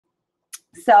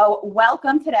So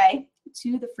welcome today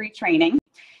to the free training,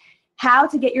 how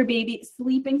to get your baby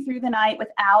sleeping through the night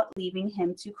without leaving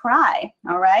him to cry.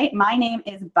 All right, my name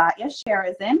is Batya,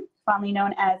 fondly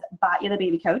known as Batya the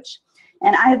Baby Coach,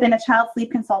 and I have been a child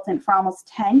sleep consultant for almost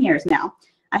 10 years now.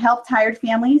 I help tired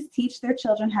families teach their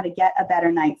children how to get a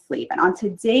better night's sleep. And on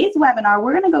today's webinar,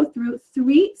 we're going to go through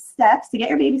 3 steps to get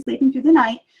your baby sleeping through the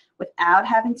night without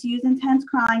having to use intense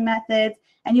crying methods.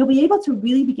 And you'll be able to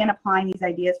really begin applying these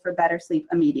ideas for better sleep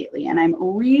immediately. And I'm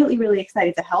really, really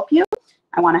excited to help you.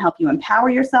 I want to help you empower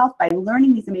yourself by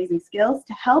learning these amazing skills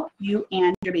to help you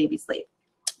and your baby sleep.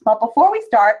 But before we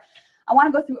start, I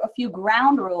want to go through a few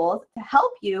ground rules to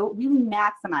help you really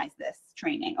maximize this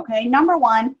training, okay? Number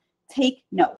 1, take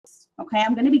notes, okay?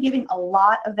 I'm going to be giving a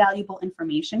lot of valuable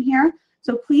information here.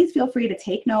 So please feel free to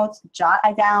take notes, jot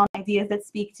down ideas that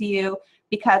speak to you,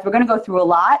 because we're going to go through a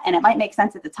lot and it might make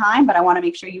sense at the time, but I want to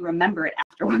make sure you remember it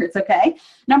afterwards, okay?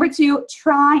 Number 2,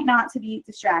 try not to be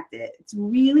distracted. It's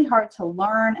really hard to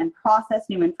learn and process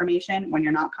new information when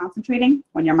you're not concentrating,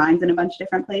 when your mind's in a bunch of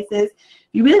different places. If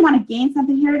you really want to gain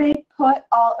something here today, put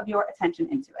all of your attention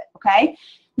into it, okay?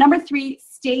 Number 3,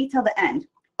 stay till the end.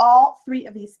 All 3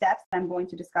 of these steps that I'm going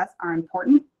to discuss are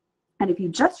important. And if you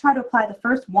just try to apply the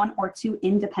first 1 or 2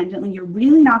 independently, you're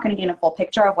really not going to gain a full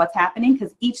picture of what's happening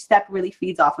because each step really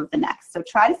feeds off of the next. So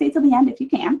try to stay till the end if you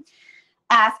can.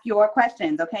 Ask your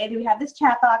questions, okay? Do we have this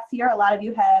chat box here? A lot of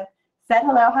you have said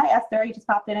hello. Hi, Esther. You just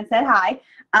popped in and said hi.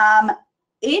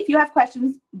 If you have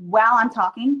questions while I'm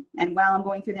talking and while I'm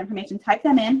going through the information, type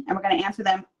them in, and we're going to answer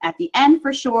them at the end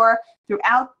for sure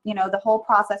throughout, the whole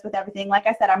process with everything. Like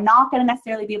I said, I'm not going to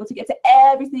necessarily be able to get to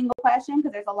every single question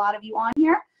because there's a lot of you on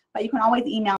here. But you can always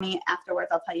email me afterwards.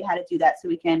 I'll tell you how to do that so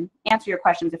we can answer your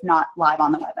questions if not live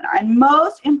on the webinar. And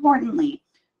most importantly,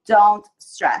 don't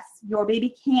stress. Your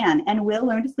baby can and will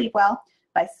learn to sleep well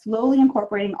by slowly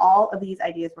incorporating all of these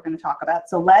ideas we're going to talk about.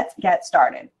 So let's get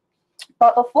started.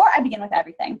 But before I begin with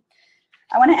everything,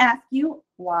 I want to ask you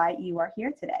why you are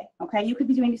here today. Okay, you could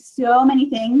be doing so many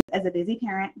things as a busy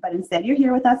parent, but instead you're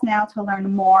here with us now to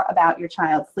learn more about your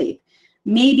child's sleep.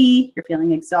 Maybe you're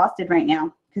feeling exhausted right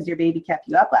now because your baby kept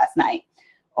you up last night.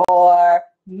 Or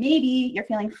maybe you're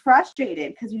feeling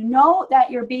frustrated because you know that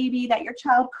your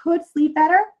child could sleep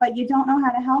better, but you don't know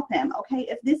how to help him, okay?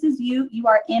 If this is you, you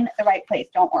are in the right place,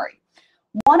 don't worry.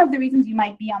 One of the reasons you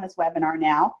might be on this webinar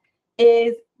now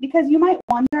is because you might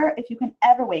wonder if you can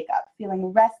ever wake up feeling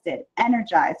rested,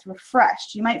 energized,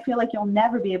 refreshed. You might feel like you'll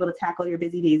never be able to tackle your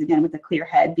busy days again with a clear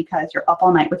head because you're up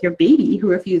all night with your baby who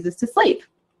refuses to sleep.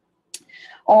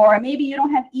 Or maybe you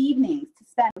don't have evenings to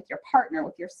spend with your partner,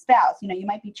 with your spouse. You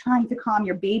might be trying to calm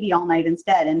your baby all night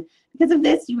instead. And because of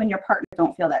this, you and your partner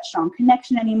don't feel that strong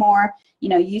connection anymore.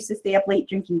 You used to stay up late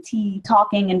drinking tea,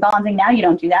 talking, and bonding. Now you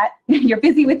don't do that. You're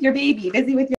busy with your baby,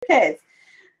 busy with your kids.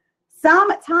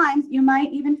 Sometimes you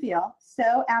might even feel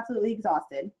so absolutely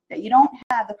exhausted that you don't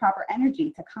have the proper energy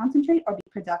to concentrate or be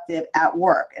productive at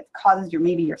work. It causes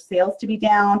maybe your sales to be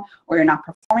down, or you're not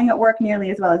performing at work nearly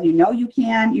as well as you know you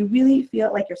can. You really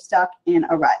feel like you're stuck in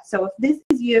a rut. So if this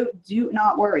is you, do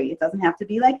not worry. It doesn't have to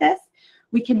be like this.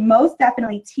 We can most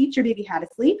definitely teach your baby how to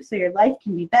sleep so your life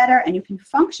can be better and you can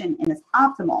function in this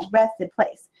optimal, rested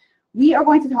place. We are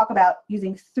going to talk about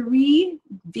using 3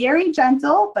 very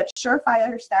gentle but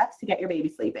surefire steps to get your baby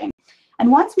sleeping.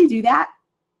 And once we do that,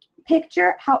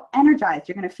 picture how energized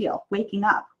you're going to feel waking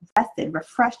up, rested,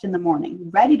 refreshed in the morning,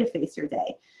 ready to face your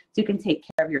day. So you can take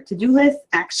care of your to-do list,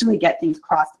 actually get things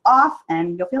crossed off,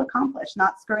 and you'll feel accomplished,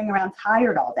 not scurrying around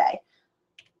tired all day.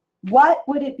 What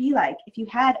would it be like if you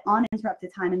had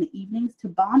uninterrupted time in the evenings to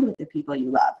bond with the people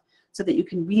you love, so that you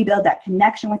can rebuild that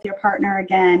connection with your partner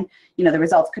again? The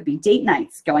results could be date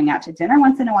nights, going out to dinner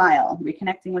once in a while,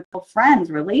 reconnecting with old friends,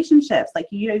 relationships like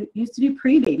you used to do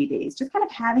pre-baby days, just kind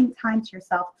of having time to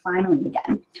yourself finally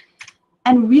again.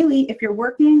 And really, if you're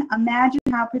working, imagine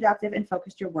how productive and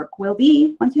focused your work will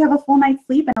be once you have a full night's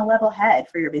sleep and a level head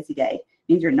for your busy day.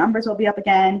 It means your numbers will be up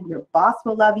again, your boss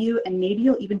will love you, and maybe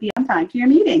you'll even be on time to your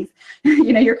meetings.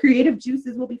 Your creative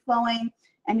juices will be flowing,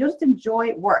 and you'll just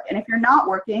enjoy work. And if you're not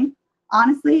working,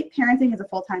 honestly, parenting is a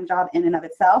full-time job in and of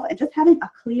itself, and just having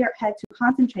a clear head to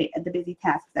concentrate at the busy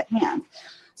tasks at hand.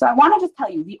 So I want to just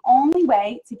tell you, the only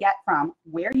way to get from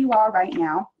where you are right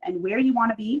now and where you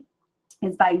want to be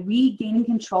is by regaining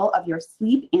control of your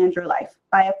sleep and your life,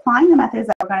 by applying the methods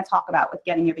that we're going to talk about with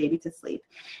getting your baby to sleep.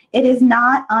 It is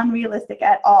not unrealistic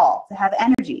at all to have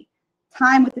energy,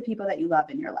 time with the people that you love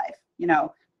in your life,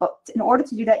 But in order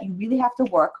to do that, you really have to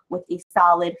work with a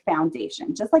solid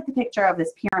foundation, just like the picture of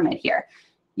this pyramid here.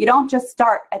 You don't just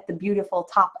start at the beautiful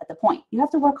top at the point. You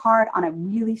have to work hard on a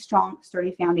really strong,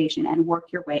 sturdy foundation and work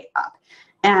your way up.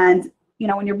 And You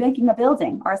know, when you're making a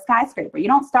building or a skyscraper, you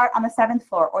don't start on the 7th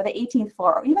floor or the 18th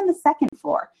floor or even the 2nd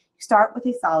floor. You start with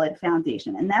a solid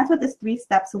foundation. And that's what this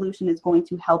 3-step solution is going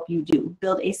to help you do.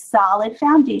 Build a solid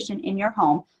foundation in your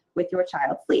home with your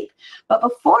child's sleep. But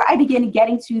before I begin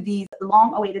getting to these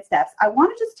long-awaited steps, I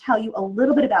want to just tell you a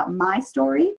little bit about my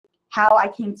story, how I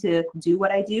came to do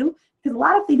what I do, because a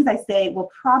lot of things I say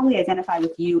will probably identify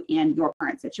with you and your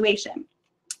current situation.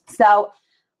 So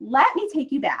let me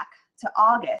take you back to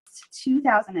August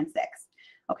 2006.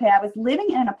 Okay, I was living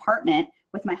in an apartment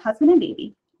with my husband and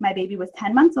baby. My baby was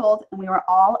 10 months old, and we were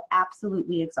all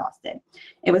absolutely exhausted.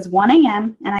 It was 1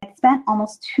 a.m., and I spent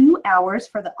almost 2 hours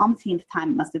for the umpteenth time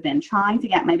it must have been trying to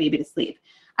get my baby to sleep.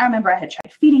 I remember I had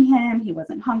tried feeding him. He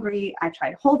wasn't hungry. I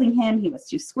tried holding him. He was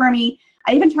too squirmy.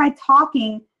 I even tried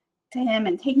talking to him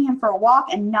and taking him for a walk,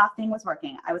 and nothing was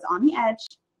working. I was on the edge.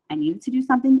 I needed to do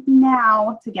something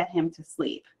now to get him to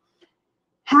sleep.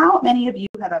 How many of you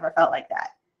have ever felt like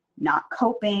that? Not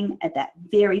coping at that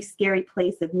very scary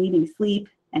place of needing sleep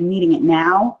and needing it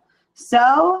now.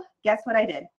 So guess what I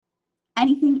did?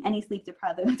 Anything any sleep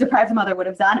deprived mother would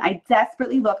have done. I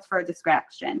desperately looked for a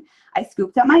distraction. I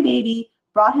scooped up my baby,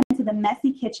 brought him into the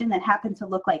messy kitchen that happened to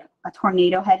look like a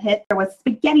tornado had hit. There was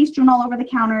spaghetti strewn all over the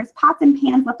counters, pots and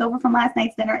pans left over from last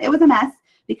night's dinner. It was a mess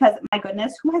because, my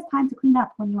goodness, who has time to clean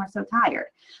up when you are so tired?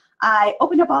 I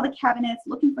opened up all the cabinets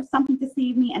looking for something to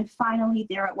save me, and finally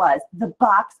there it was, the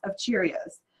box of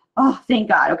Cheerios. Oh, thank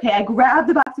God. Okay, I grabbed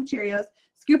the box of Cheerios,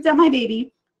 scooped up my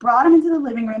baby, brought him into the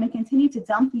living room, and continued to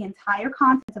dump the entire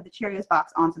contents of the Cheerios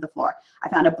box onto the floor. I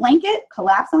found a blanket,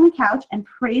 collapsed on the couch, and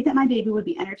prayed that my baby would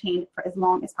be entertained for as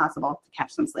long as possible to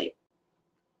catch some sleep.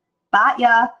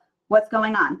 Batya, what's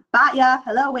going on? Batya,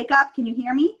 hello, wake up. Can you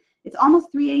hear me? It's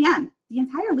almost 3 a.m. The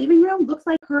entire living room looks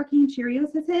like Hurricane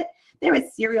Cheerios has hit. There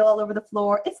is cereal all over the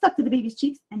floor. It's stuck to the baby's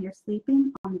cheeks, and you're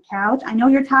sleeping on the couch. I know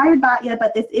you're tired, Batya,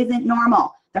 but this isn't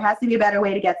normal. There has to be a better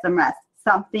way to get some rest.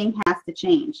 Something has to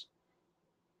change.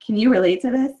 Can you relate to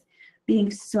this?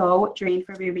 Being so drained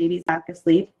from your baby's lack of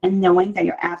sleep and knowing that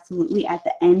you're absolutely at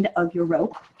the end of your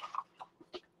rope?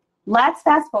 Let's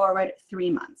fast forward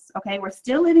 3 months, okay? We're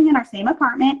still living in our same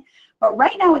apartment, but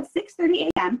right now it's 6:30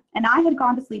 a.m. and I had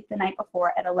gone to sleep the night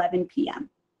before at 11 p.m.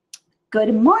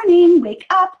 Good morning, wake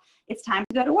up. It's time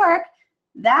to go to work.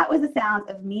 That was the sound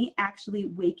of me actually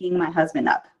waking my husband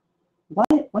up.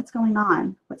 What's going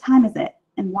on? What time is it?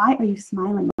 And why are you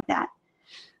smiling like that?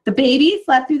 The baby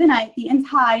slept through the night, the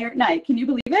entire night. Can you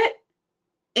believe it?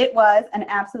 It was an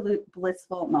absolute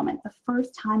blissful moment. The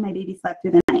first time my baby slept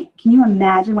through the night. Can you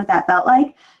imagine what that felt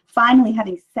like? Finally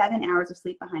having 7 hours of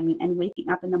sleep behind me and waking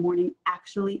up in the morning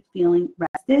actually feeling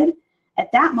rested.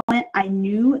 At that moment, I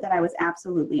knew that I was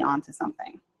absolutely onto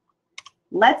something.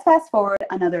 Let's fast forward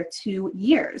another 2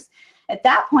 years. At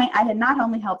that point, I had not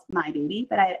only helped my baby,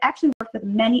 but I had actually worked with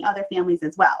many other families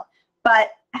as well.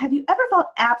 But have you ever felt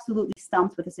absolutely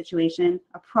stumped with a situation,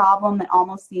 a problem that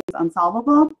almost seems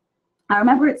unsolvable? I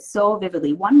remember it so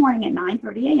vividly. One morning at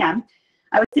 9:30 a.m.,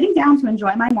 I was sitting down to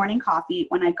enjoy my morning coffee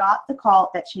when I got the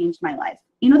call that changed my life.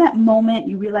 You know that moment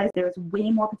you realize there's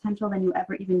way more potential than you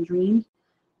ever even dreamed?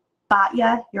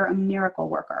 Batya, you're a miracle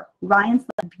worker. Ryan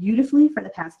slept beautifully for the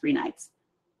past 3 nights.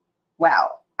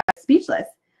 Wow, I was speechless.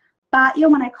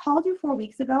 Batya, when I called you 4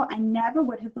 weeks ago, I never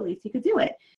would have believed he could do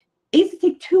it. It used to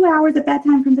take 2 hours at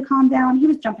bedtime for him to calm down. He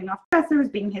was jumping off dressers,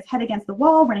 banging his head against the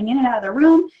wall, running in and out of the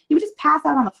room. He would just pass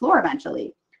out on the floor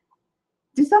eventually.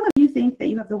 Do some of you think that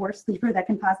you have the worst sleeper that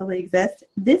can possibly exist?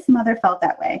 This mother felt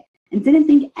that way and didn't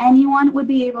think anyone would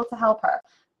be able to help her.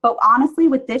 But honestly,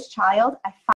 with this child,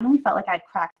 I finally felt like I'd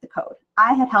cracked the code.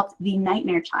 I had helped the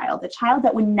nightmare child, the child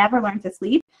that would never learn to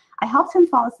sleep. I helped him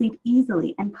fall asleep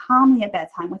easily and calmly at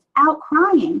bedtime without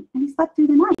crying, and he slept through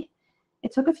the night.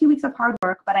 It took a few weeks of hard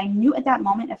work, but I knew at that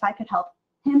moment if I could help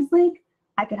him sleep,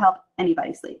 I could help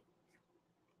anybody sleep.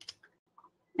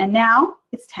 And now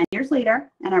it's 10 years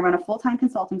later, and I run a full-time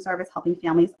consulting service helping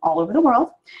families all over the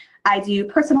world. I do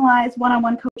personalized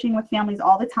one-on-one coaching with families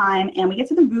all the time, and we get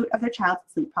to the root of their child's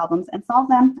sleep problems and solve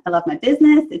them. I love my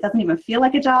business. It doesn't even feel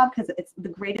like a job because it's the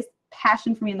greatest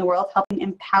passion for me in the world, helping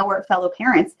empower fellow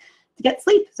parents to get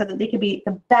sleep so that they can be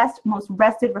the best, most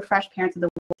rested, refreshed parents of the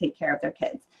world to take care of their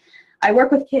kids. I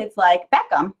work with kids like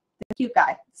Beckham, the cute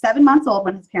guy, 7 months old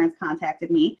when his parents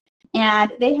contacted me,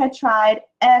 and they had tried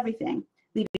everything,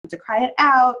 leaving him to cry it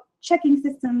out, checking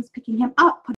systems, picking him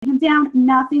up, putting him down.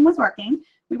 Nothing was working.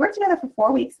 We worked together for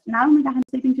 4 weeks, not only got him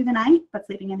sleeping through the night, but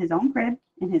sleeping in his own crib,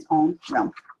 in his own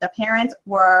room. The parents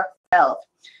were thrilled.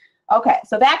 Okay,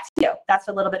 so back to you. That's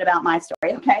a little bit about my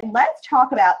story, okay? Let's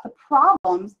talk about the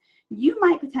problems you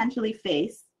might potentially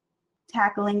face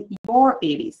tackling your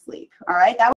baby's sleep. All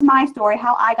right, that was my story,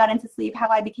 how I got into sleep, how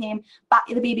I became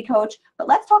Batya the baby coach. But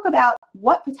let's talk about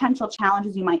what potential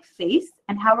challenges you might face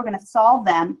and how we're going to solve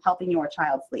them helping your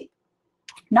child sleep.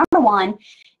 Number one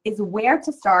is where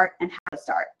to start and how to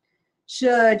start.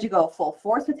 Should you go full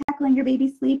force with tackling your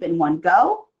baby's sleep in one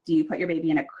go? Do you put your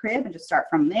baby in a crib and just start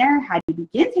from there? How do you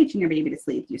begin teaching your baby to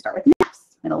sleep? Do you start with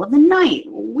naps, middle of the night?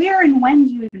 Where and when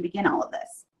do you even begin all of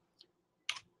this?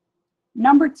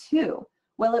 Number two,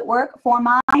 will it work for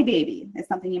my baby? Is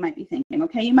something you might be thinking.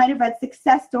 Okay, you might have read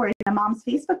success stories in a mom's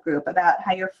Facebook group about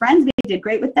how your friend's baby did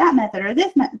great with that method or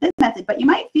this method, but you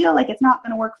might feel like it's not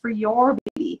going to work for your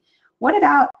baby. What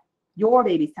about your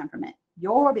baby's temperament,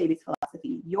 your baby's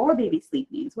philosophy, your baby's sleep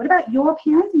needs? What about your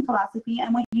parenting philosophy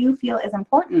and what you feel is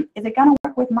important? Is it going to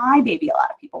work with my baby? A lot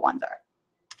of people wonder.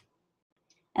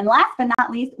 And last but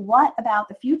not least, what about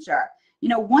the future? You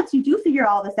know, once you do figure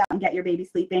all this out and get your baby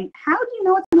sleeping, how do you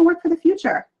know it's going to work for the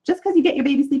future? Just because you get your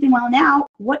baby sleeping well now,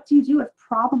 what do you do if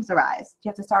problems arise? Do you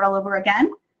have to start all over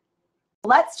again?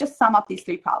 Let's just sum up these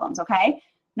three problems, okay?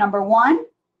 Number one,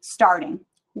 starting.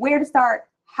 Where to start,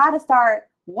 how to start,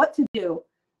 what to do.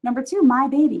 Number two, my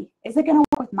baby. Is it going to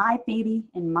work with my baby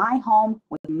in my home,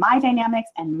 with my dynamics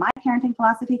and my parenting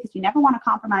philosophy? Because you never want to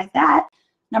compromise that.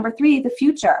 Number three, the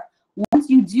future. Once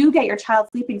you do get your child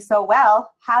sleeping so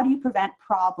well, how do you prevent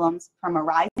problems from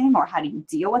arising, or how do you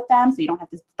deal with them so you don't have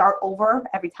to start over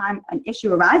every time an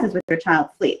issue arises with your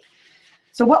child's sleep?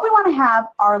 So what we want to have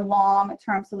are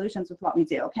long-term solutions with what we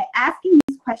do. Okay, asking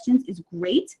these questions is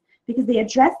great because they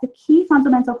address the key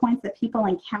fundamental points that people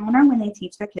encounter when they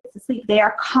teach their kids to sleep. They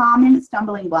are common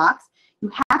stumbling blocks.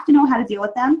 You have to know how to deal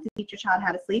with them to teach your child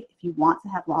how to sleep if you want to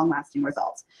have long-lasting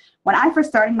results. When I first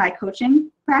started my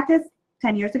coaching practice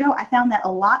 10 years ago, I found that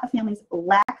a lot of families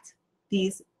lacked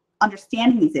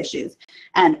understanding these issues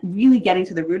and really getting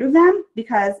to the root of them,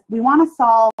 because we want to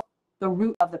solve the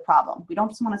root of the problem. We don't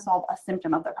just want to solve a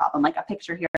symptom of the problem, like a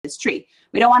picture here of this tree.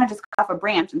 We don't want to just cut off a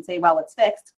branch and say, well, it's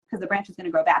fixed, because the branch is going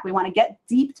to grow back. We want to get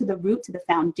deep to the root, to the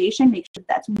foundation, make sure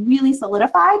that's really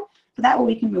solidified, so that way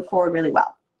we can move forward really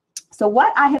well. So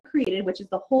what I have created, which is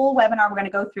the whole webinar we're going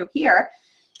to go through here,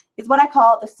 is what I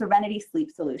call the Serenity Sleep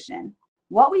Solution.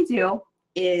 What we do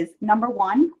is, number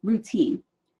one, routine.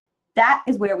 That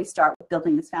is where we start with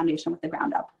building this foundation with the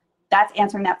ground up. That's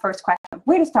answering that first question of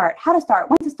where to start, how to start,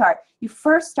 when to start. You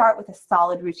first start with a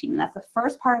solid routine. And that's the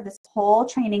first part of this whole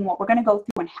training, what we're going to go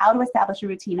through and how to establish a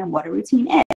routine and what a routine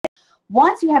is.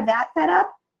 Once you have that set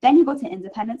up, then you go to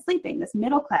independent sleeping, this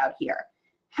middle cloud here.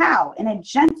 How? In a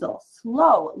gentle,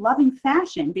 slow, loving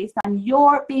fashion based on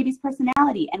your baby's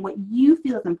personality and what you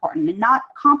feel is important, and not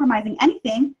compromising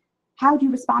anything. How do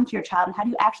you respond to your child, and how do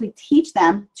you actually teach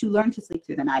them to learn to sleep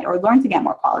through the night or learn to get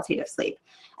more qualitative sleep?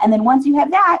 And then once you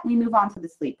have that, we move on to the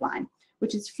sleep line,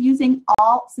 which is fusing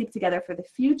all sleep together for the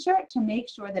future to make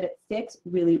sure that it fits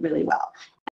really, really well.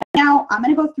 Now, I'm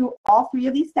going to go through all three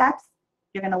of these steps.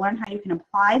 You're going to learn how you can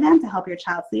apply them to help your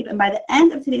child sleep. And by the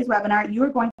end of today's webinar, you are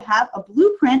going to have a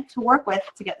blueprint to work with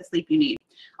to get the sleep you need.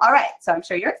 All right, so I'm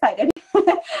sure you're excited.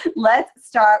 Let's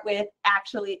start with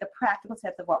actually the practical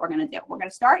tips of what we're going to do. We're going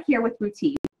to start here with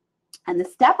routine. And the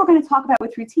step we're going to talk about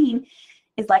with routine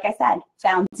is, like I said,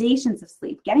 foundations of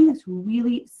sleep, getting this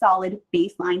really solid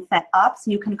baseline set up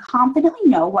so you can confidently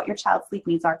know what your child's sleep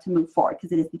needs are to move forward,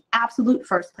 because it is the absolute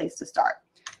first place to start.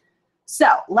 So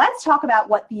let's talk about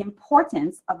what the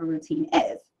importance of a routine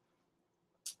is.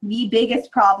 The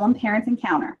biggest problem parents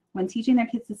encounter when teaching their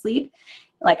kids to sleep,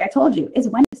 like I told you, is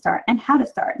when to start and how to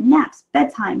start. Naps,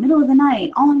 bedtime, middle of the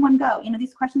night, all in one go. You know,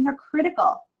 these questions are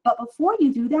critical. But before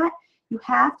you do that, you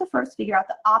have to first figure out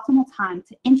the optimal time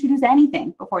to introduce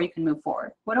anything before you can move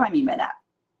forward. What do I mean by that?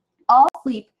 All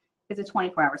sleep is a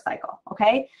 24-hour cycle,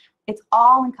 okay? It's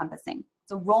all encompassing.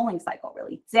 It's a rolling cycle,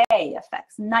 really. Day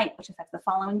affects night, which affects the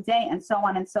following day, and so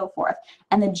on and so forth.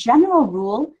 And the general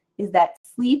rule is that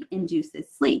sleep induces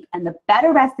sleep. And the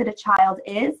better rested a child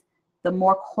is, the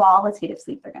more qualitative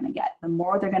sleep they're going to get, the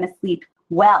more they're going to sleep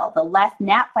well, the less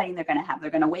nap fighting they're going to have. They're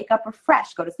going to wake up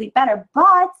refreshed, go to sleep better.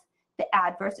 But the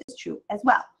adverse is true as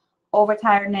well.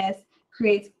 Overtiredness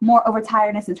creates more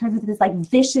overtiredness and turns into this like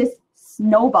vicious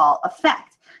snowball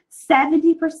effect.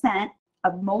 70%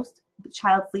 of most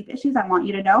child sleep issues, I want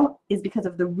you to know, is because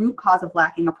of the root cause of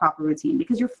lacking a proper routine,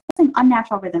 because you're forcing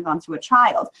unnatural rhythms onto a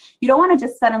child. You don't want to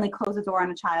just suddenly close the door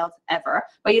on a child ever,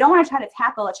 but you don't want to try to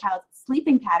tackle a child's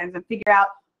sleeping patterns and figure out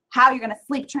how you're going to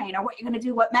sleep train or what you're going to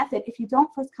do, what method, if you don't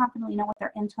first confidently know what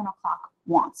their internal clock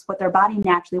wants, what their body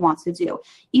naturally wants to do.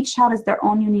 Each child is their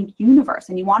own unique universe,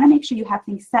 and you want to make sure you have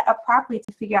things set up properly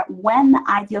to figure out when the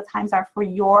ideal times are for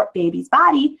your baby's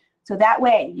body So that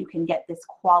way you can get this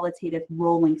qualitative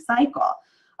rolling cycle.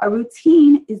 A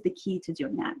routine is the key to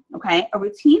doing that, okay? A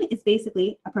routine is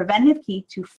basically a preventative key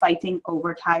to fighting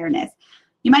overtiredness.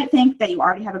 You might think that you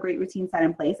already have a great routine set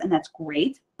in place, and that's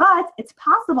great, but it's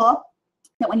possible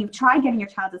that when you've tried getting your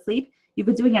child to sleep, you've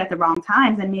been doing it at the wrong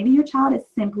times, and maybe your child is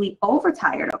simply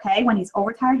overtired, okay? When he's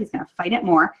overtired, he's gonna fight it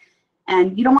more,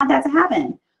 and you don't want that to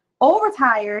happen.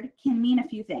 Overtired can mean a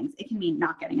few things. It can mean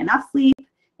not getting enough sleep.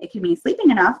 It can mean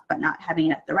sleeping enough, but not having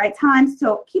it at the right time.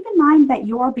 So keep in mind that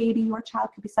your baby, your child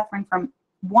could be suffering from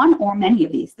one or many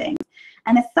of these things.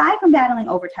 And aside from battling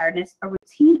overtiredness, a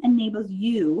routine enables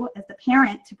you as the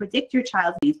parent to predict your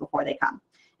child's needs before they come.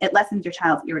 It lessens your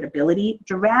child's irritability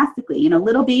drastically. You know,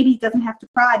 little baby doesn't have to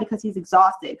cry because he's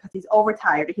exhausted, because he's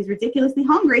overtired, or he's ridiculously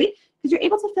hungry, because you're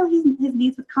able to fill his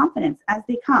needs with confidence as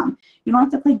they come. You don't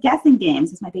have to play guessing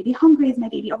games. Is my baby hungry? Is my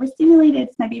baby overstimulated?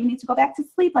 Does my baby need to go back to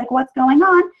sleep? Like, what's going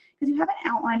on? Because you have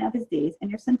an outline of his days, and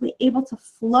you're simply able to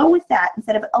flow with that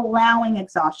instead of allowing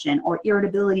exhaustion or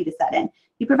irritability to set in.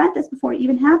 You prevent this before it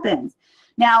even happens.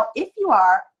 Now, if you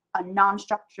are a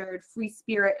non-structured, free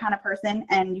spirit kind of person,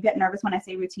 and you get nervous when I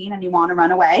say routine and you want to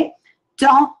run away,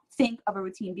 don't think of a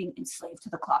routine being enslaved to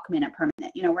the clock minute per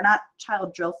minute. You know, we're not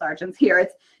child drill sergeants here.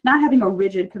 It's not having a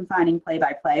rigid, confining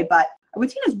play-by-play, but a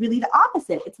routine is really the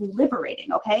opposite. It's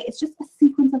liberating, okay? It's just a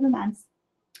sequence of events,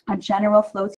 a general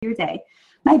flow to your day.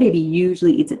 My baby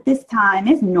usually eats at this time,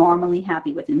 is normally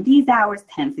happy within these hours,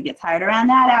 tends to get tired around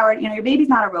that hour. You know, your baby's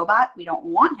not a robot. We don't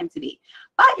want him to be.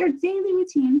 But your daily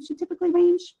routine should typically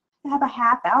range to have a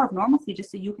half hour of normalcy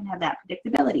just so you can have that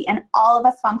predictability. And all of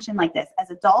us function like this. As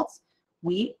adults,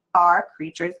 we are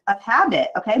creatures of habit,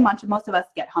 okay? Most of us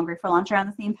get hungry for lunch around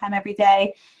the same time every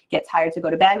day, get tired to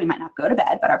go to bed. We might not go to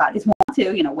bed, but our bodies want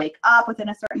to, you know, wake up within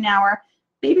a certain hour.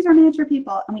 Babies are miniature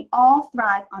people, and we all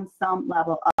thrive on some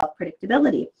level of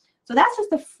predictability. So that's just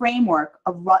the framework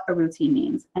of what a routine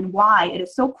means and why it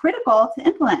is so critical to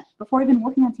implement before even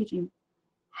working on teaching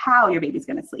how your baby's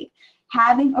going to sleep.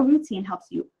 Having a routine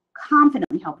helps you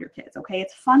confidently help your kids, okay?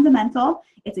 It's fundamental.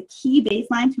 It's a key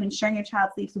baseline to ensuring your child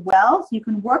sleeps well so you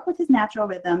can work with his natural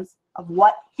rhythms of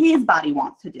what his body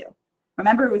wants to do.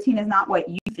 Remember, a routine is not what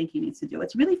you think he needs to do.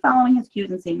 It's really following his cues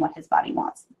and seeing what his body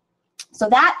wants. So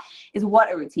that is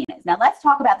what a routine is. Now let's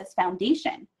talk about this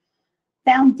foundation.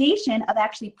 Foundation of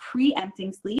actually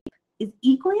preempting sleep is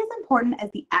equally as important as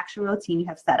the actual routine you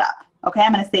have set up. Okay,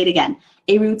 I'm going to say it again.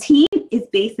 A routine is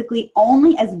basically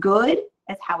only as good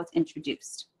as how it's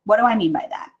introduced. What do I mean by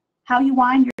that? How you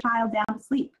wind your child down to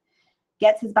sleep,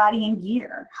 gets his body in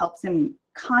gear, helps him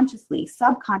consciously,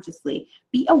 subconsciously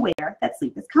be aware that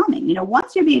sleep is coming. You know,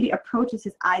 once your baby approaches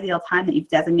his ideal time that you've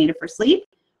designated for sleep,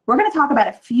 we're going to talk about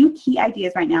a few key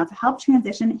ideas right now to help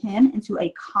transition him into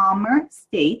a calmer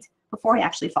state before he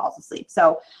actually falls asleep.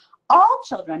 So all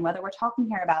children, whether we're talking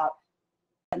here about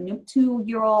a new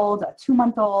 2-year-old, a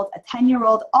 2-month-old, a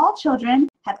 10-year-old, all children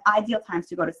have ideal times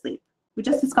to go to sleep. We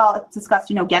just discussed,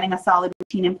 you know, getting a solid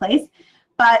routine in place,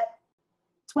 but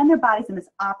it's when their body's in this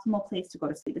optimal place to go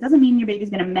to sleep. It doesn't mean your baby's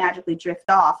going to magically drift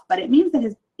off, but it means that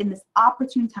he's in this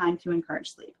opportune time to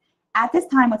encourage sleep. At this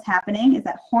time, what's happening is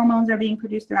that hormones are being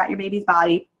produced throughout your baby's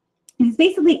body. And he's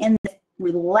basically in this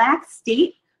relaxed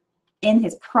state, in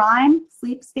his prime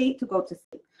sleep state to go to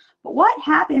sleep. But what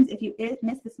happens if you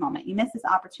miss this moment, you miss this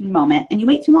opportune moment, and you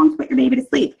wait too long to put your baby to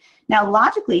sleep? Now,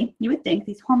 logically, you would think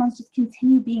these hormones just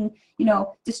continue being, you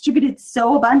know, distributed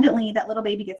so abundantly that little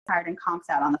baby gets tired and conks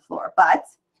out on the floor. But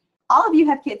all of you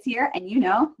have kids here, and you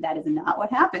know that is not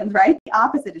what happens, right? The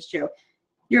opposite is true.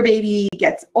 Your baby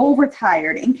gets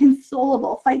overtired,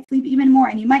 inconsolable, fights sleep even more,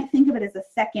 and you might think of it as a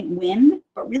second wind,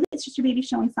 but really it's just your baby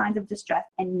showing signs of distress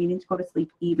and needing to go to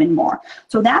sleep even more.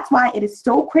 So that's why it is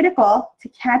so critical to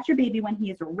catch your baby when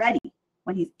he is ready,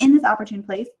 when he's in this opportune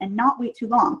place, and not wait too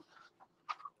long.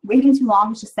 Waiting too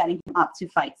long is just setting him up to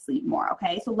fight sleep more,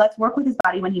 okay? So let's work with his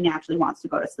body when he naturally wants to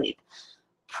go to sleep.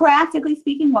 Practically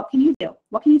speaking, what can you do?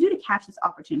 What can you do to catch this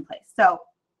opportune place? So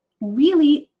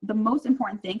really, the most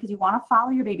important thing, because you want to follow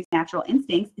your baby's natural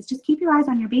instincts, is just keep your eyes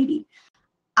on your baby.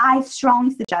 I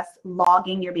strongly suggest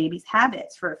logging your baby's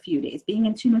habits for a few days, being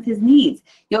in tune with his needs.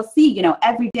 You'll see, you know,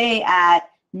 every day at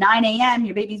 9 a.m.,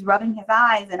 your baby's rubbing his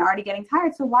eyes and already getting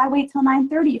tired. So why wait till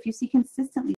 9:30 if you see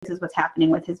consistently this is what's happening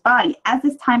with his body? As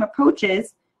this time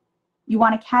approaches, you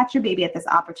want to catch your baby at this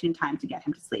opportune time to get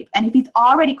him to sleep. And if he's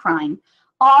already crying,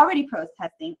 already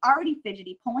protesting, already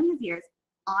fidgety, pulling his ears,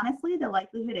 honestly, the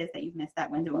likelihood is that you've missed that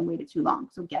window and waited too long.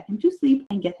 So get him to sleep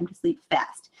and get him to sleep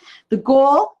fast. The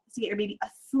goal is to get your baby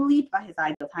asleep by his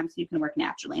ideal time so you can work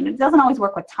naturally. And it doesn't always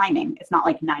work with timing. It's not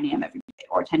like 9 a.m. every day.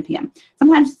 or 10 p.m.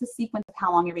 Sometimes it's the sequence of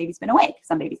how long your baby's been awake.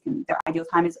 Some babies their ideal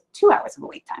time is 2 hours of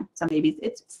awake time. Some babies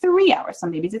it's 3 hours.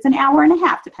 Some babies it's an hour and a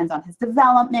half. Depends on his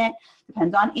development,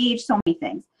 depends on age, so many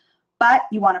things. But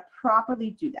you want to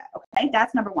properly do that, okay?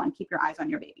 That's number one, keep your eyes on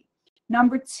your baby.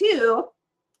 Number two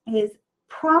is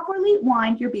properly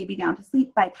wind your baby down to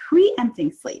sleep by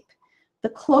preempting sleep. The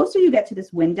closer you get to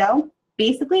this window,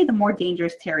 basically the more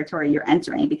dangerous territory you're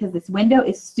entering, because this window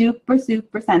is super,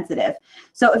 super sensitive.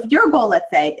 So if your goal, let's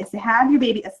say, is to have your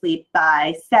baby asleep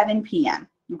by 7 p.m.,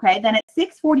 okay, then at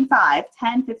 6:45,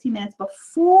 10, 15 minutes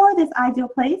before this ideal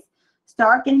place,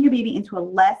 start getting your baby into a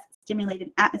less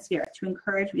stimulated atmosphere to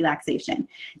encourage relaxation.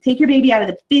 Take your baby out of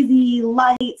the busy,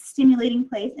 light, stimulating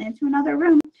place and into another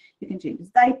room. You can change his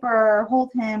diaper, hold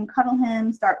him, cuddle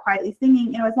him, start quietly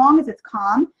singing. As long as it's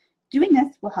calm, doing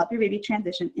this will help your baby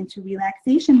transition into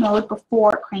relaxation mode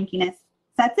before crankiness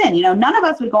sets in. None of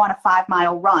us would go on a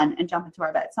 5-mile run and jump into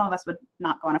our bed. Some of us would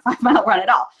not go on a 5-mile run at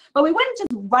all. But we wouldn't just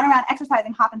run around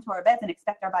exercising, hop into our beds, and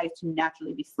expect our bodies to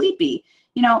naturally be sleepy.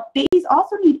 Babies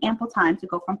also need ample time to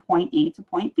go from point A to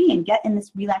point B and get in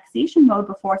this relaxation mode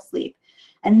before sleep.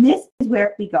 And this is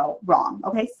where we go wrong,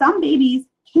 okay? Some babies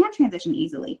can't transition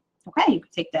easily, okay? You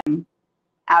could take them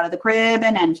out of the crib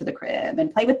and into the crib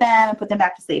and play with them and put them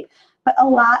back to sleep. But a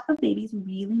lot of babies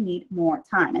really need more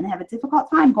time, and they have a difficult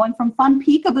time going from fun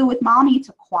peekaboo with mommy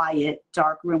to quiet,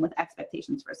 dark room with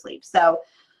expectations for sleep. So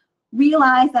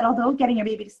realize that although getting your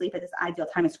baby to sleep at this ideal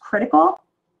time is critical,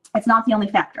 it's not the only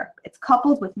factor. It's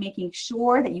coupled with making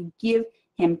sure that you give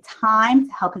him time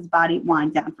to help his body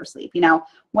wind down for sleep.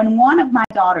 When one of my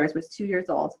daughters was 2 years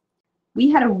old, we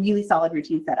had a really solid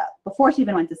routine set up before she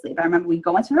even went to sleep. I remember we'd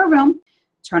go into her room,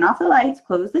 turn off the lights,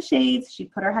 close the shades.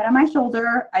 She'd put her head on my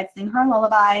shoulder. I'd sing her a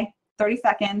lullaby, 30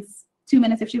 seconds, 2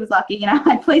 minutes if she was lucky.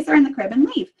 I'd place her in the crib and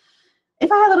leave.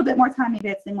 If I had a little bit more time,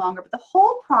 maybe I'd sing longer. But the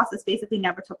whole process basically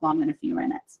never took longer than a few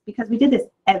minutes, because we did this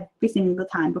every single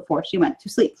time before she went to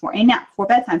sleep, for a nap, for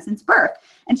bedtime, since birth.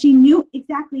 And she knew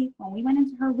exactly when we went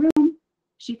into her room,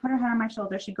 she put her head on my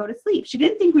shoulder, she'd go to sleep. She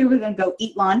didn't think we were going to go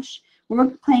eat lunch. We were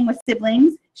playing with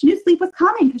siblings. She knew sleep was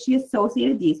coming because she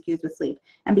associated these cues with sleep.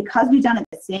 And because we've done it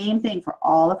the same thing for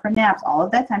all of her naps, all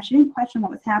of that time, she didn't question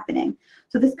what was happening.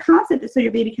 So this concept is so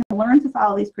your baby can learn to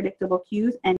follow these predictable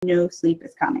cues and know sleep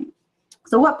is coming.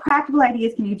 So what practical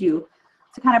ideas can you do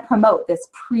to kind of promote this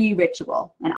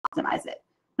pre-ritual and optimize it?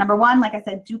 Number one, like I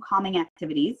said, do calming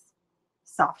activities,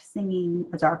 soft singing,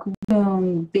 a dark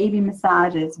room, baby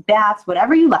massages, baths,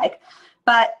 whatever you like.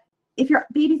 But if your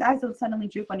baby's eyes don't suddenly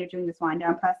droop when you're doing this wind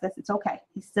down process, it's okay.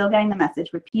 He's still getting the message.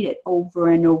 Repeat it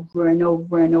over and over and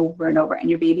over and over and over, and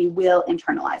your baby will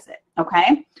internalize it,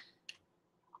 okay?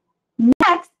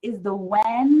 Next is the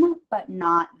when, but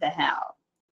not the how.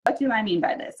 What do I mean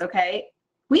by this, okay?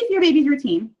 With your baby's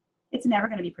routine, it's never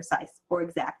going to be precise or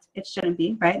exact. It shouldn't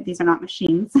be, right? These are not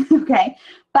machines, okay?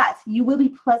 But you will be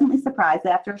pleasantly surprised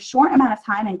that after a short amount of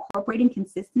time incorporating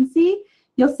consistency,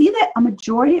 you'll see that a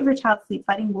majority of your child's sleep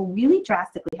fighting will really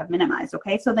drastically have minimized,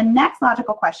 okay? So the next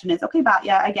logical question is, okay,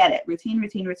 Batya, I get it, routine,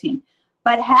 routine, routine.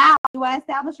 But how do I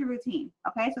establish a routine,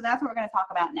 okay? So that's what we're going to talk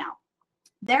about now.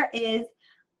 There is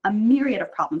a myriad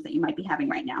of problems that you might be having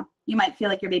right now. You might feel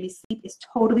like your baby's sleep is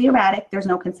totally erratic. There's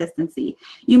no consistency.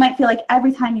 You might feel like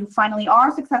every time you finally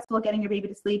are successful at getting your baby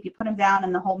to sleep, you put him down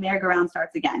and the whole merry-go-round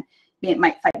starts again. It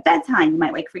might fight bedtime. You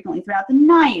might wake frequently throughout the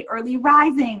night, early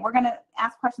rising. We're going to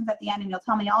ask questions at the end and you'll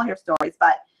tell me all your stories.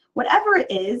 But whatever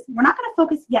it is, we're not going to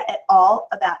focus yet at all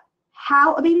about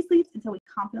how a baby sleeps until we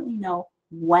confidently know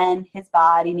when his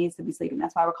body needs to be sleeping.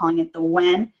 That's why we're calling it the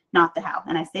when, not the how.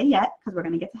 And I say yet because we're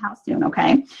going to get to how soon,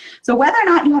 okay? So whether or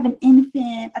not you have an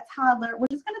infant, a toddler, we're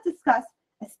just going to discuss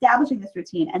establishing this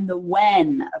routine and the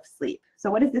when of sleep. So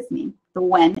what does this mean? The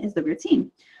when is the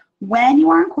routine. When you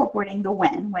are incorporating the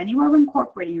when you are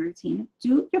incorporating your routine,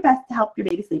 do your best to help your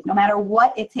baby sleep, no matter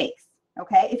what it takes,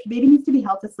 okay? If your baby needs to be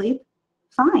held to sleep,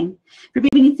 fine. If your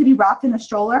baby needs to be rocked in the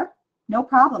stroller, no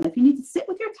problem. If you need to sit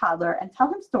with your toddler and tell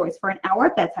him stories for an hour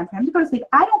at bedtime for him to go to sleep,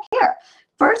 I don't care.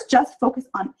 First, just focus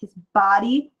on his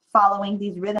body following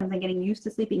these rhythms and getting used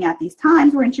to sleeping at these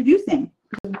times we're introducing.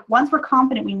 Once we're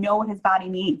confident we know what his body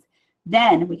needs,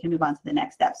 then we can move on to the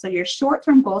next step. So your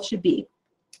short-term goal should be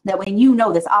that when you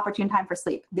know this opportune time for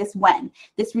sleep, this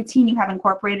routine you have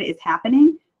incorporated is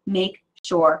happening, make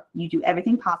sure you do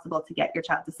everything possible to get your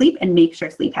child to sleep and make sure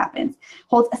sleep happens.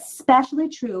 Holds especially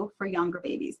true for younger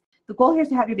babies. The goal here is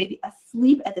to have your baby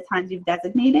asleep at the times you've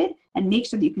designated and make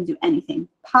sure that you can do anything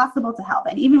possible to help.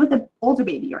 And even with an older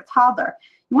baby or a toddler,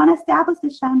 you want to establish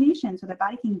this foundation so their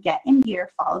body can get in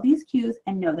gear, follow these cues,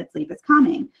 and know that sleep is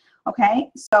coming.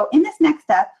 Okay? So in this next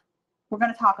step, we're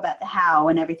going to talk about the how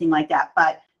and everything like that.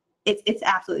 But it's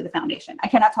absolutely the foundation. I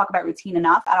cannot talk about routine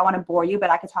enough. I don't want to bore you,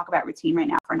 but I could talk about routine right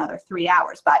now for another 3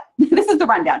 hours. But this is the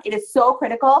rundown. It is so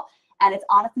critical, and it's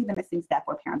honestly the missing step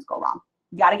where parents go wrong.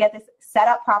 You got to get this set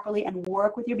up properly and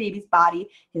work with your baby's body,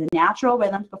 his natural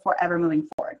rhythms before ever moving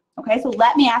forward. Okay, so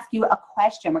let me ask you a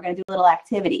question. We're going to do a little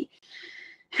activity.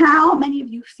 How many of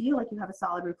you feel like you have a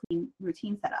solid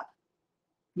routine set up?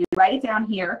 You write it down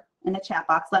here in the chat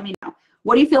box. Let me know.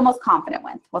 What do you feel most confident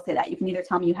with? We'll say that. You can either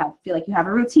tell me you feel like you have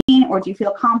a routine, or do you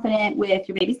feel confident with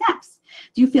your baby's naps?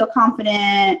 Do you feel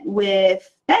confident with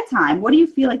bedtime? What do you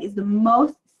feel like is the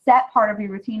most set part of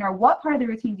your routine, or what part of the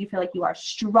routine do you feel like you are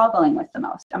struggling with the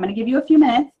most? I'm going to give you a few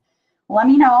minutes. Let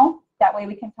me know. That way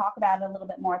we can talk about it a little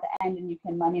bit more at the end, and you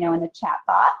can let me know in the chat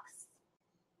box.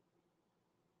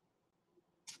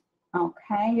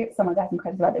 Okay, someone got some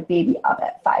questions about the baby up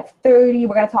at 5:30.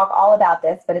 We're going to talk all about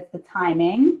this, but it's the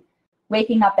timing.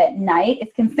 Waking up at night is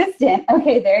consistent.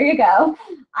 Okay, there you go.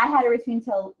 I had a routine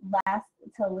till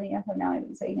late, so now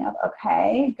I'm waking up.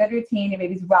 Okay, good routine. Your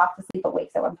baby's rocked to sleep but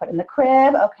wakes up when put in the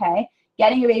crib. Okay,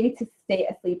 getting your baby to stay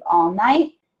asleep all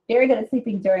night. Very good at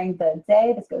sleeping during the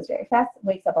day. This goes very fast.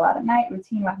 Wakes up a lot at night.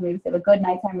 Routine, rocking babies have a good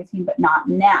nighttime routine, but not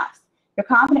naps. You're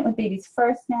confident with baby's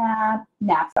first nap.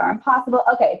 Naps are impossible.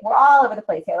 Okay, we're all over the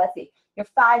place here. Let's see. Your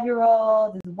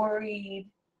 5-year-old is worried.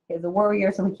 Is a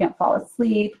worrier, so we can't fall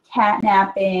asleep. Cat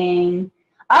napping.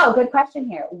 Oh, good question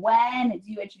here. When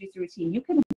do you introduce a routine? You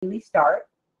can really start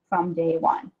from day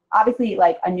one. Obviously,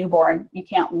 like a newborn, you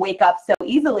can't wake up so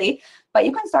easily, but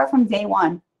you can start from day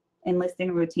one enlisting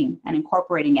a routine and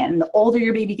incorporating it. And the older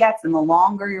your baby gets and the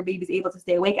longer your baby's able to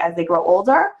stay awake as they grow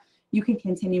older, you can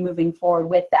continue moving forward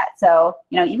with that. So,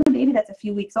 even a baby that's a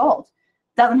few weeks old,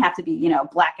 doesn't have to be,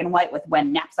 black and white with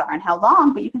when naps are and how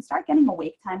long, but you can start getting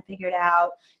awake time figured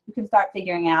out. You can start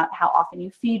figuring out how often you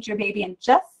feed your baby and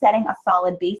just setting a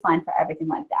solid baseline for everything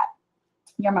like that.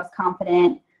 You're most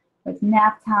confident with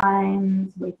nap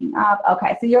times, waking up.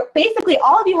 Okay, so you're basically,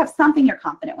 all of you have something you're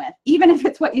confident with. Even if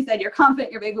it's what you said, you're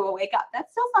confident your baby will wake up.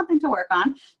 That's still something to work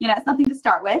on, something to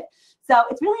start with. So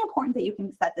it's really important that you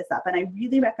can set this up. And I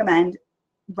really recommend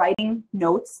writing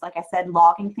notes, like I said,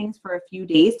 logging things for a few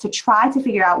days to try to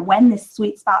figure out when this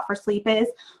sweet spot for sleep is,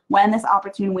 when this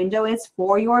opportune window is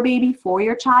for your baby, for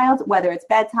your child, whether it's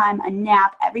bedtime, a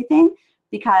nap, everything,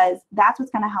 because that's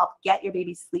what's going to help get your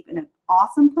baby sleep in an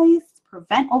awesome place,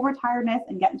 prevent overtiredness,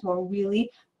 and get into a really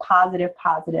positive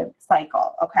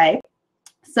cycle, okay?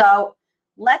 So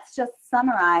let's just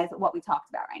summarize what we talked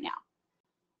about right now.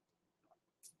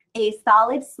 A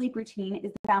solid sleep routine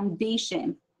is the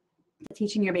foundation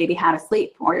teaching your baby how to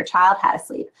sleep, or your child how to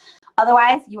sleep.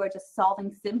 Otherwise, you are just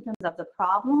solving symptoms of the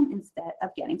problem instead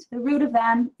of getting to the root of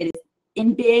them. It is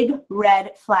in big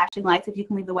red flashing lights. If you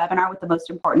can leave the webinar with the most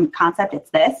important concept,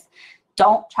 it's this.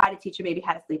 Don't try to teach your baby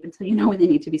how to sleep until you know when they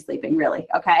need to be sleeping, really,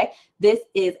 okay? This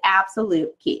is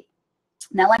absolute key.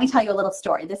 Now, let me tell you a little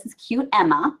story. This is cute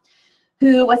Emma,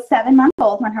 who was 7 months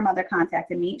old when her mother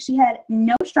contacted me. She had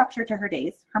no structure to her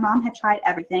days. Her mom had tried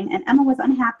everything, and Emma was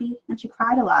unhappy, and she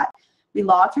cried a lot. We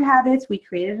logged her habits. We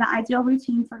created an ideal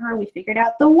routine for her. We figured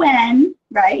out the when,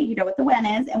 right? You know what the when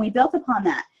is, and we built upon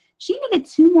that. She needed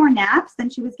 2 more naps than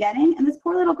she was getting, and this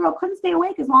poor little girl couldn't stay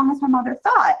awake as long as her mother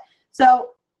thought.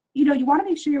 So, you want to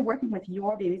make sure you're working with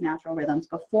your baby's natural rhythms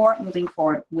before moving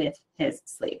forward with his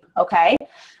sleep, okay?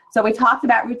 So we talked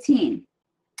about routine.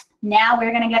 Now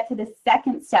we're going to get to the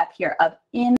second step here of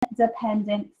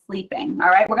independent sleeping, all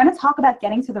right? We're going to talk about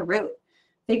getting to the root,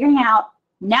 figuring out,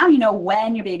 now you know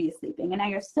when your baby is sleeping, and now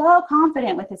you're so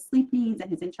confident with his sleep needs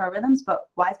and his internal rhythms, but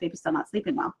why is baby still not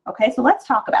sleeping well? Okay, so let's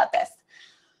talk about this.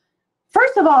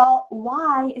 First of all,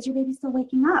 why is your baby still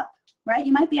waking up, right?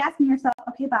 You might be asking yourself,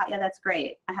 okay, Batya, that's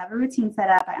great. I have a routine set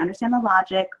up. I understand the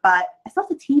logic, but I still have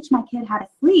to teach my kid how to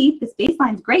sleep. This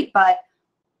baseline's great, but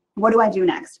what do I do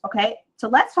next, okay? So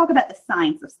let's talk about the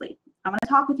science of sleep. I'm going to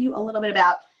talk with you a little bit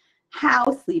about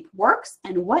how sleep works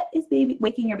and what is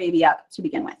waking your baby up to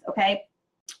begin with, okay?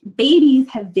 Babies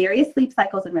have various sleep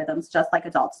cycles and rhythms just like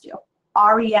adults do.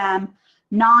 REM,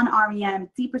 non-REM,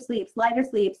 deeper sleeps, lighter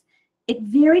sleeps. It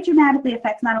very dramatically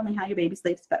affects not only how your baby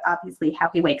sleeps, but obviously how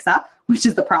he wakes up, which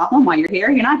is the problem why you're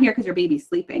here. You're not here because your baby's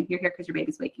sleeping. You're here because your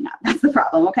baby's waking up. That's the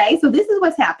problem, okay? So this is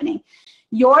what's happening.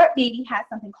 Your baby has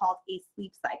something called a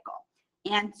sleep cycle.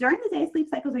 And during the day, sleep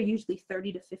cycles are usually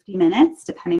 30 to 50 minutes,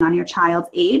 depending on your child's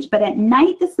age. But at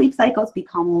night, the sleep cycles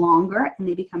become longer and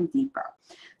they become deeper.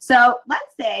 So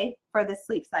let's say for the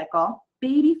sleep cycle,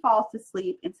 baby falls to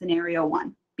sleep in scenario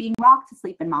 1, being rocked to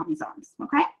sleep in mommy's arms,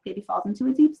 okay? Baby falls into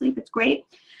a deep sleep, it's great.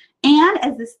 And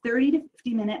as this 30 to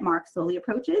 50 minute mark slowly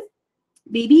approaches,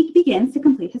 baby begins to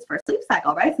complete his first sleep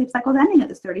cycle, right? Sleep cycle is ending at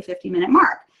this 30, 50 minute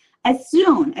mark. As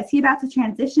soon as he's about to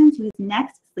transition to his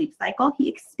next sleep cycle, he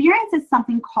experiences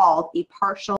something called a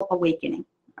partial awakening.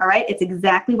 All right, it's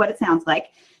exactly what it sounds like.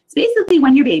 It's basically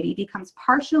when your baby becomes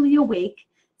partially awake,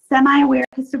 semi-aware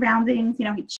of his surroundings. You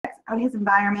know, he checks out his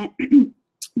environment,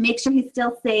 makes sure he's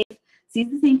still safe,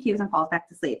 sees the same cues, and falls back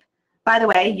to sleep. By the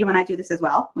way, you and I do this as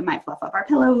well. We might fluff up our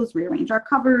pillows, rearrange our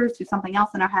covers, do something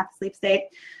else in our half-asleep state.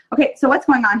 Okay, so what's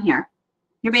going on here?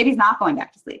 Your baby's not going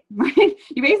back to sleep, right?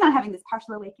 Your baby's not having this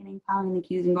partial awakening, following the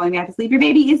cues and going back to sleep. Your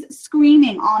baby is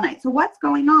screaming all night. So what's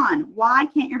going on? Why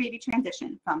can't your baby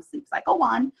transition from sleep cycle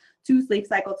 1 to sleep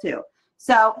cycle 2?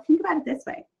 So think about it this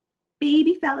way.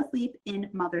 Baby fell asleep in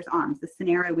mother's arms, the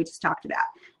scenario we just talked about.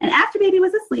 And after baby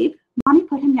was asleep, mommy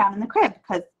put him down in the crib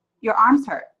because your arms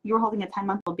hurt. You were holding a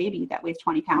 10-month-old baby that weighs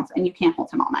 20 pounds and you can't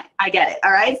hold him all night. I get it,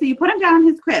 all right? So you put him down in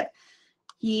his crib.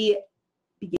 He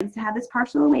begins to have this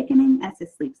partial awakening as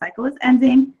his sleep cycle is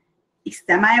ending. He's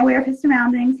semi-aware of his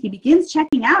surroundings. He begins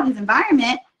checking out his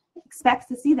environment, expects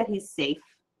to see that he's safe.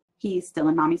 He's still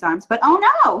in mommy's arms, but oh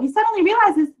no, he suddenly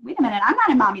realizes, wait a minute, I'm not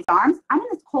in mommy's arms. I'm in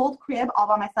this cold crib all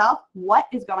by myself. What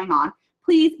is going on?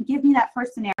 Please give me that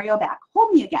first scenario back.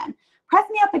 Hold me again. Press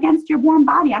me up against your warm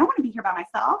body. I don't want to be here by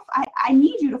myself. I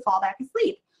need you to fall back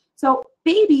asleep. So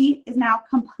baby is now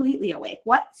completely awake.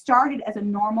 What started as a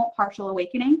normal partial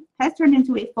awakening has turned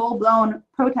into a full-blown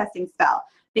protesting spell.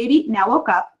 Baby now woke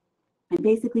up and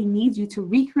basically needs you to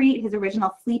recreate his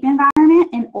original sleep environment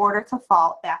in order to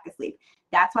fall back asleep.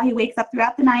 That's why he wakes up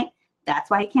throughout the night. That's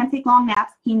why he can't take long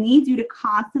naps. He needs you to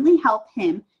constantly help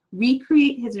him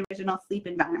recreate his original sleep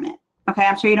environment. Okay,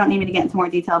 I'm sure you don't need me to get into more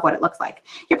detail of what it looks like.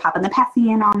 You're popping the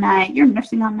passy in all night. You're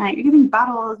nursing all night. You're giving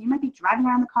bottles. You might be driving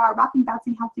around the car, rocking,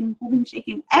 bouncing, helping, holding,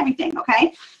 shaking, everything,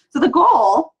 okay? So the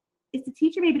goal is to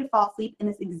teach your baby to fall asleep in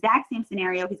this exact same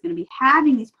scenario he's going to be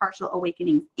having these partial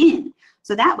awakenings in.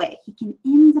 So that way he can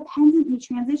independently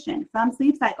transition from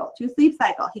sleep cycle to sleep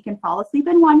cycle. He can fall asleep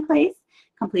in one place,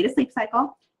 complete a sleep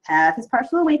cycle, have his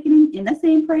partial awakening in the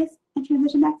same place, and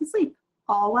transition back to sleep,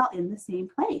 all while in the same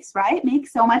place, right?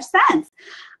 Makes so much sense.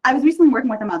 I was recently working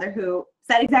with a mother who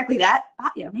said exactly that.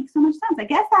 Batya, makes so much sense. I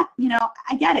guess that,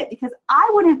 I get it, because I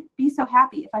wouldn't be so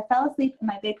happy if I fell asleep in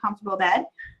my big comfortable bed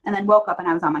and then woke up and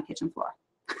I was on my kitchen floor.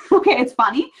 Okay, it's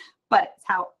funny, but it's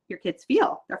how your kids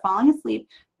feel. They're falling asleep,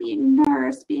 being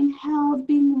nursed, being held,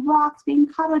 being rocked, being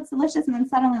cuddled. It's delicious. And then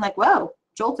suddenly like, whoa,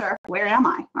 jolter, where am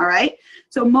I? All right.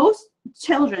 So most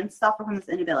children suffer from this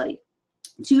inability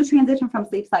to transition from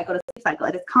sleep cycle to sleep cycle.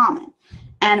 It is common.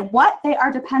 And what they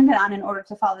are dependent on in order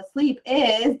to fall asleep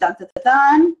is, dun, dun, dun,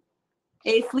 dun,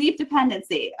 a sleep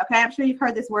dependency. Okay, I'm sure you've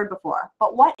heard this word before,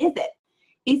 but what is it?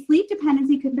 A sleep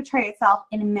dependency can portray itself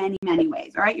in many, many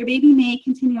ways, all right? Your baby may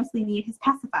continuously need his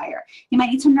pacifier. You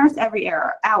might need to nurse every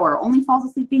hour, only falls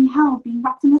asleep being held, being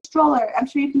rocked in the stroller. I'm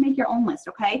sure you can make your own list,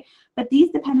 okay? But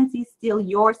these dependencies steal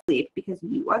your sleep because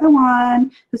you are the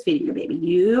one who's feeding your baby.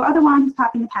 You are the one who's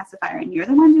popping the pacifier, and you're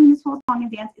the one doing this whole song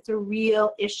and dance. It's a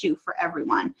real issue for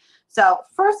everyone. So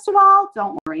first of all,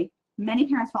 don't worry. Many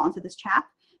parents fall into this trap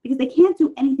because they can't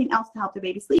do anything else to help their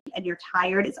baby sleep, and you're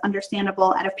tired. It's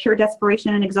understandable. Out of pure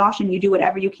desperation and exhaustion, you do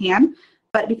whatever you can,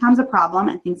 but it becomes a problem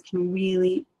and things can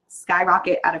really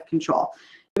skyrocket out of control.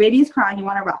 Your baby is crying, you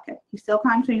want to rock it. He's still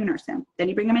crying, so you nurse him. Then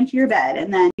you bring him into your bed,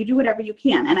 and then you do whatever you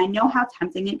can. And I know how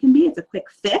tempting it can be. It's a quick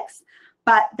fix,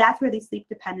 but that's where these sleep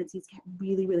dependencies get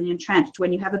really, really entrenched.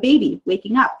 When you have a baby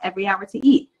waking up every hour to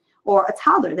eat, or a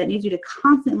toddler that needs you to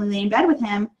constantly lay in bed with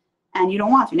him, and you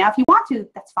don't want to. Now, if you want to,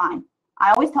 that's fine.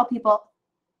 I always tell people,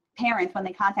 parents, when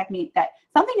they contact me, that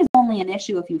something is only an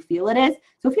issue if you feel it is.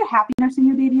 So if you're happy nursing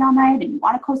your baby all night and you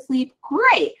want to co-sleep,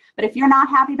 great. But if you're not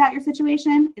happy about your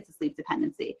situation, it's a sleep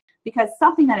dependency. Because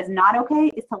something that is not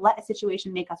okay is to let a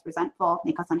situation make us resentful,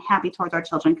 make us unhappy towards our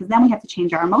children, because then we have to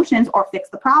change our emotions or fix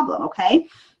the problem, okay?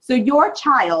 So your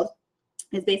child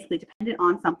is basically dependent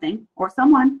on something or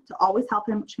someone to always help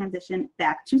him transition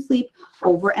back to sleep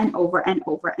over and over and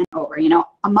over and over. You know,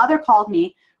 a mother called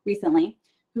me recently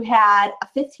who had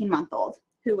a 15-month-old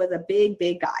who was a big,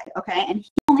 big guy, okay? And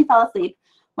he only fell asleep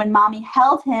when mommy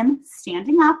held him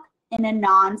standing up in a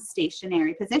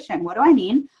non-stationary position. What do I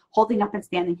mean? Holding up and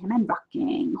standing him and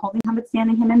rocking, holding up and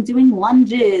standing him and doing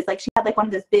lunges. Like she had like one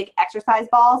of those big exercise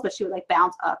balls, but she would like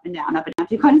bounce up and down, up and down.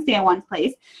 She couldn't stay in one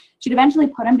place. She'd eventually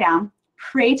put him down,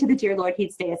 pray to the dear Lord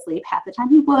he'd stay asleep. Half the time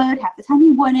he would, half the time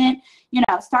he wouldn't,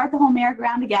 start the whole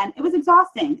merry-go-round again. It was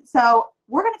exhausting. So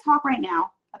we're gonna talk right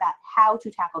now about how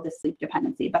to tackle this sleep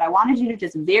dependency, but I wanted you to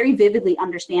just very vividly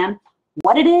understand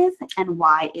what it is and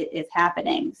why it is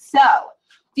happening. So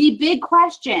the big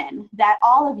question that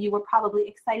all of you were probably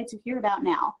excited to hear about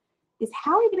now is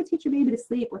how are you going to teach your baby to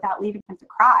sleep without leaving them to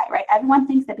cry, right? Everyone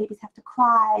thinks that babies have to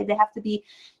cry. They have to be,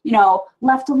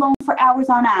 left alone for hours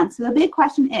on end. So the big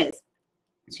question is,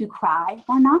 to cry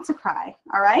or not to cry,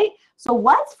 all right? So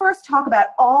let's first talk about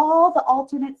all the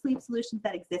alternate sleep solutions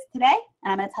that exist today,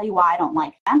 and I'm going to tell you why I don't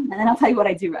like them, and then I'll tell you what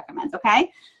I do recommend, okay?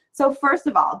 So first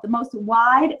of all, the most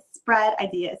widespread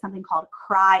idea is something called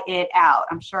cry it out.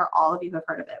 I'm sure all of you have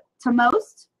heard of it. To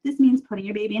most, this means putting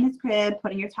your baby in his crib,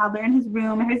 putting your toddler in his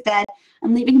room or his bed,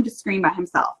 and leaving him to scream by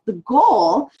himself. The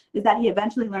goal is that he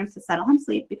eventually learns to settle him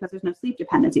sleep because there's no sleep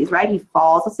dependencies, right? He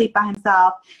falls asleep by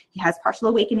himself, he has partial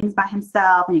awakenings by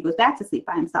himself, and he goes back to sleep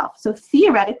by himself. So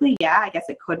theoretically, yeah, I guess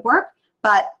it could work,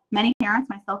 but many parents,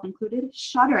 myself included,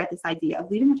 shudder at this idea of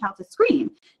leaving a child to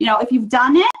scream. If you've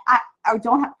done it, I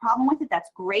don't have a problem with it, that's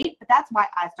great, but that's why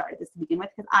I started this to begin with,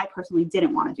 because I personally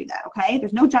didn't want to do that, okay?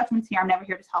 There's no judgments here. I'm never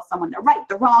here to tell someone they're right,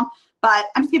 they're wrong, but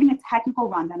I'm just giving a technical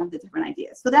rundown of the different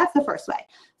ideas. So that's the first way.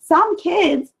 Some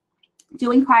kids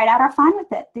doing cry it out are fine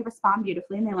with it. They respond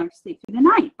beautifully and they learn to sleep through the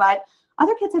night, but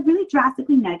other kids have really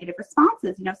drastically negative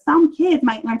responses. Some kids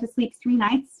might learn to sleep 3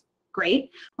 nights,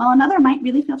 great, while another might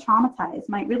really feel traumatized,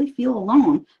 might really feel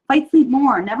alone, fight sleep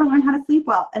more, never learn how to sleep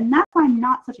well. And that's why I'm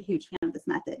not such a huge fan of this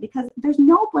method, because there's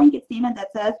no blanket statement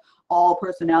that says all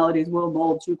personalities will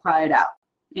mold to cry it out.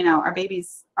 Our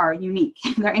babies are unique.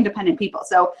 They're independent people.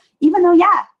 So even though,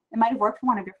 yeah, it might have worked for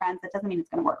one of your friends, that doesn't mean it's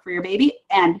going to work for your baby.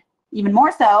 And even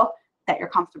more so, that you're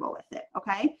comfortable with it,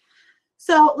 okay?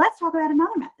 So let's talk about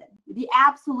another method, the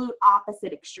absolute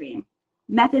opposite extreme.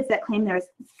 Methods that claim there's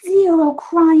zero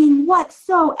crying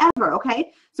whatsoever,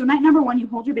 okay? So night number 1, you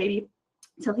hold your baby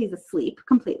till he's asleep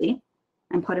completely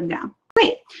and put him down.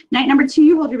 Great. Night number 2,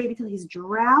 you hold your baby till he's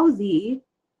drowsy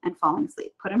and falling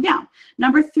asleep. Put him down. Night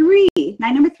number 3,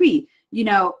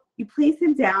 you place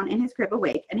him down in his crib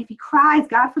awake, and if he cries,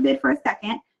 God forbid, for a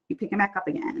second, you pick him back up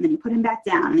again, and then you put him back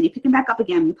down, and then you pick him back up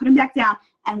again, you put him back down,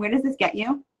 and where does this get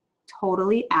you?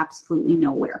 Totally, absolutely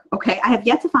nowhere, okay? I have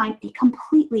yet to find a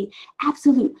completely,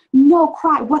 absolute, no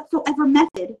cry whatsoever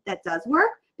method that does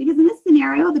work, because in this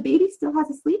scenario, the baby still has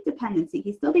a sleep dependency.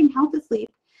 He's still being held to sleep,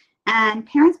 and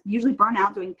parents usually burn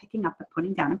out doing picking up and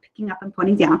putting down and picking up and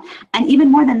putting down, and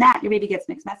even more than that, your baby gets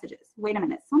mixed messages. Wait a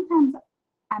minute, sometimes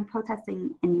I'm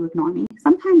protesting and you ignore me.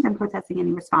 Sometimes I'm protesting and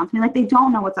you respond to me like they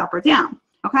don't know what's up or down,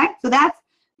 okay? So that's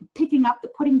picking up, the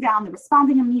putting down, the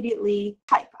responding immediately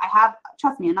type. I have,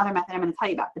 trust me, another method I'm going to tell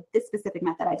you about, but this specific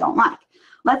method I don't like.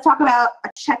 Let's talk about a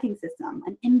checking system,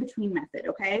 an in-between method,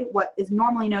 okay? What is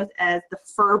normally known as the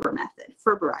Ferber method,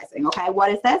 Ferberizing, okay?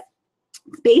 What is this?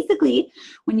 It's basically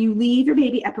when you leave your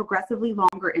baby at progressively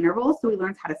longer intervals so he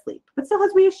learns how to sleep, but still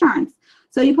has reassurance.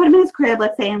 So you put him in his crib,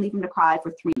 let's say, and leave him to cry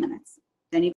for 3 minutes.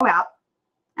 Then you go out.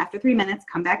 After 3 minutes,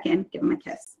 come back in, give him a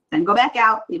kiss. Then go back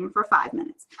out, leave him for 5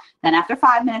 minutes. Then after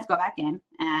 5 minutes, go back in,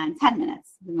 and 10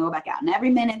 minutes, then go back out. And every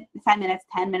minute, 10 minutes,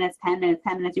 10 minutes, 10 minutes,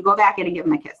 10 minutes, you go back in and give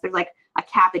him a kiss. There's like a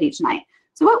cap at each night.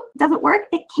 So does it work?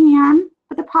 It can,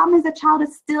 but the problem is the child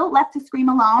is still left to scream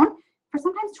alone for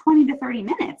sometimes 20 to 30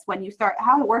 minutes. When you start,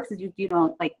 how it works is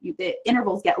the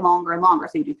intervals get longer and longer.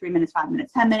 So you do 3 minutes, 5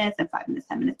 minutes, 10 minutes, and 5 minutes,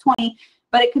 10 minutes, 20.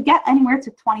 But it could get anywhere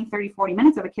to 20, 30, 40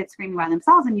 minutes of a kid screaming by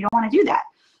themselves, and you don't want to do that.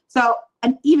 So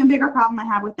an even bigger problem I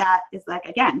have with that is, like,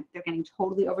 again, they're getting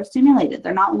totally overstimulated.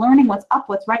 They're not learning what's up,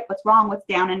 what's right, what's wrong, what's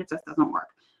down, and it just doesn't work.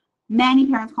 Many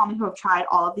parents call me who have tried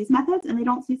all of these methods, and they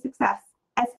don't see success.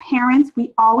 As parents,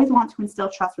 we always want to instill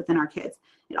trust within our kids.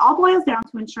 It all boils down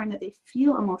to ensuring that they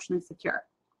feel emotionally secure.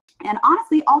 And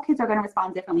honestly, all kids are going to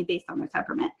respond differently based on their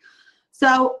temperament.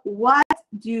 So what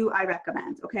do I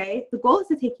recommend, okay? The goal is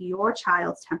to take your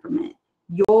child's temperament,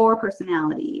 your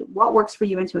personality, what works for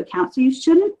you into account. So you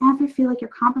shouldn't ever feel like you're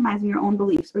compromising your own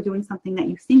beliefs or doing something that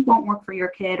you think won't work for your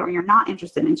kid or you're not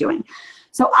interested in doing.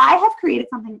 So I have created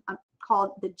something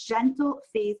called the gentle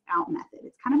phase out method.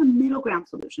 It's kind of a middle ground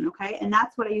solution, okay? And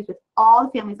that's what I use with all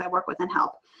the families I work with and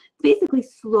help. It's basically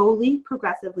slowly,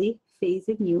 progressively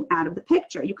phasing you out of the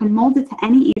picture. You can mold it to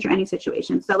any age or any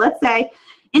situation. So let's say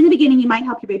in the beginning, you might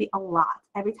help your baby a lot.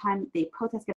 Every time they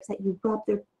protest, get upset, you rub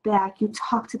their back, you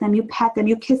talk to them, you pet them,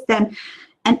 you kiss them.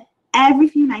 And every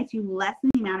few nights, you lessen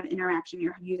the amount of interaction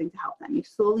you're using to help them. You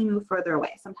slowly move further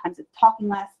away. Sometimes it's talking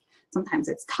less, sometimes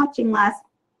it's touching less.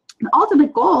 The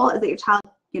ultimate goal is that your child,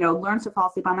 learns to fall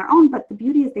asleep on their own, but the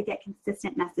beauty is they get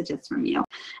consistent messages from you.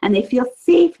 And they feel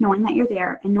safe knowing that you're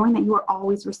there and knowing that you are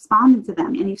always responding to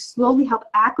them. And you slowly help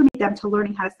acclimate them to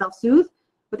learning how to self-soothe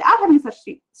without having such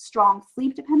strong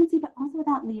sleep dependency, but also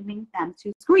without leaving them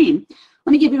to scream.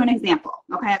 Let me give you an example.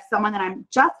 Okay, I have someone that I'm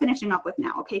just finishing up with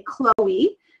now. Okay,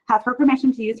 Chloe, have her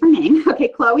permission to use her name. Okay,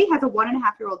 Chloe has a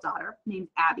 1.5-year-old daughter named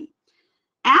Abby.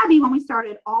 Abby, when we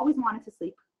started, always wanted to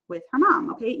sleep with her mom,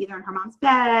 okay? Either in her mom's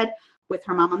bed, with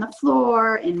her mom on the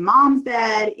floor, in mom's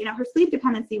bed. You know, her sleep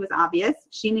dependency was obvious.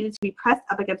 She needed to be pressed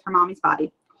up against her mommy's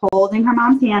body, holding her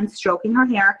mom's hand, stroking her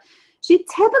hair. She'd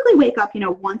typically wake up,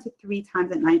 1 to 3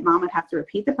 times at night. Mom would have to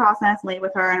repeat the process, lay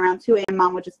with her, and around 2 a.m.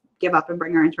 mom would just give up and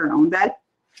bring her into her own bed.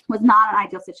 It was not an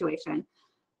ideal situation.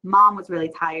 Mom was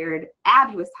really tired.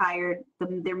 Abby was tired.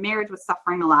 Their marriage was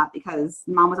suffering a lot because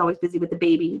mom was always busy with the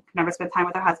baby, could never spend time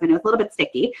with her husband. It was a little bit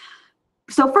sticky.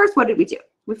 So first, what did we do?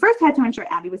 We first had to ensure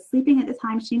Abby was sleeping at the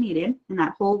time she needed in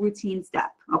that whole routine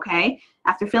step, okay?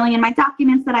 After filling in my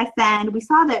documents that I send, we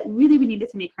saw that really we needed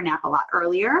to make her nap a lot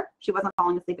earlier. She wasn't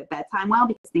falling asleep at bedtime well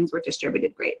because things were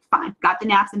distributed great. Fine, got the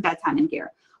naps and bedtime in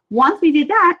gear. Once we did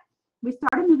that, we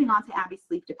started moving on to Abby's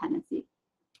sleep dependency.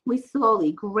 We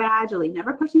slowly, gradually,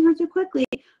 never pushing her too quickly,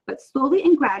 but slowly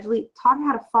and gradually taught her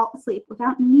how to fall asleep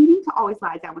without needing to always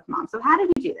lie down with mom. So how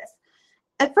did we do this?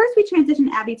 At first, we transitioned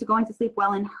Abby to going to sleep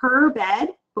well in her bed,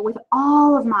 but with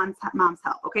all of mom's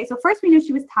help, okay? So first we knew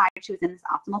she was tired. She was in this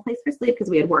optimal place for sleep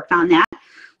because we had worked on that.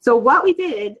 So what we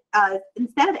did,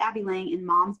 instead of Abby laying in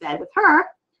mom's bed with her,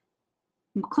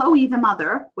 Chloe, the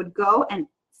mother, would go and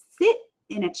sit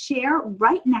in a chair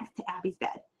right next to Abby's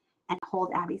bed and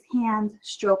hold Abby's hand,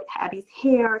 stroke Abby's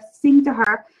hair, sing to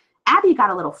her. Abby got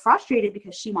a little frustrated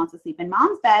because she wants to sleep in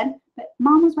mom's bed, but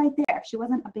mom was right there. She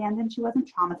wasn't abandoned. She wasn't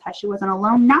traumatized. She wasn't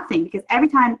alone, nothing. Because every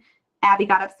time Abby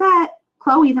got upset,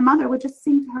 Chloe, the mother, would just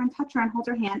sing to her and touch her and hold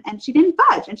her hand, and she didn't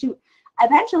budge. And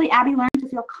eventually, Abby learned to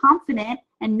feel confident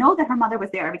and know that her mother was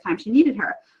there every time she needed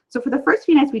her. So for the first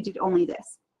few nights, we did only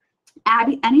this.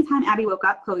 Anytime Abby woke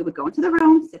up, Chloe would go into the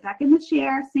room, sit back in the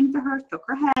chair, sing to her, stroke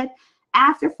her head.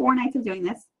 After 4 nights of doing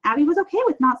this, Abby was okay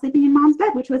with not sleeping in mom's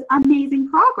bed, which was amazing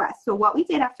progress. So what we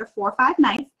did after 4 or 5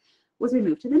 nights was we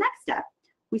moved to the next step.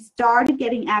 We started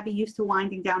getting Abby used to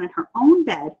winding down in her own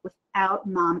bed without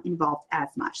mom involved as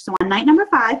much. So on night number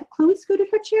 5, Chloe scooted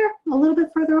her chair a little bit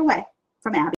further away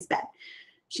from Abby's bed.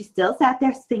 She still sat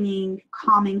there singing,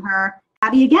 calming her.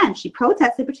 Abby, again, she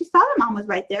protested, but she saw that mom was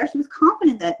right there. She was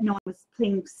confident that no one was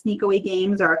playing sneak away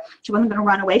games or she wasn't going to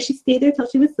run away. She stayed there till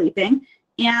she was sleeping,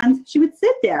 and she would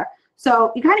sit there.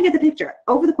 So you kind of get the picture.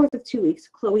 Over the course of 2 weeks,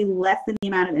 Chloe lessened the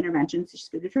amount of interventions. She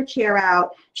scooted her chair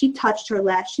out. She touched her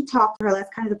less. She talked to her less,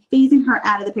 kind of phasing her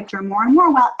out of the picture more and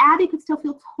more, while Abby could still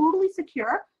feel totally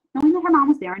secure, knowing that her mom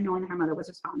was there and knowing that her mother was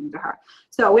responding to her.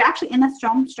 So we're actually in the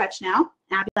strong stretch now.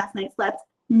 Abby last night slept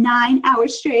 9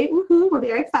 hours straight. Woohoo, we're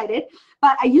very excited.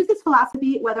 But I use this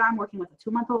philosophy whether I'm working with a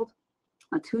 2-month-old,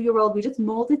 a 2-year-old. We just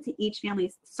mold it to each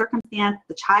family's circumstance,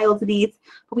 the child's needs,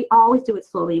 but we always do it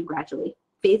slowly and gradually,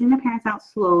 phasing the parents out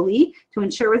slowly to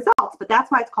ensure results. But that's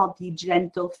why it's called the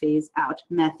gentle phase out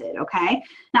method, okay?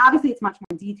 Now, obviously, it's much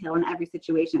more detailed in every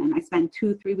situation, and I spend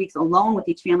 2-3 weeks alone with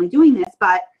each family doing this,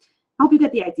 but I hope you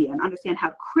get the idea and understand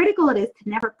how critical it is to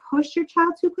never push your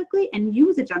child too quickly and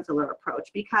use a gentler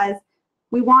approach, because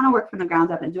we want to work from the ground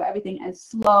up and do everything as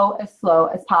slow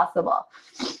as possible.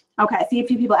 Okay, I see a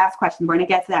few people ask questions. We're going to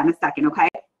get to that in a second, okay?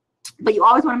 But you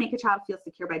always want to make your child feel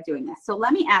secure by doing this. So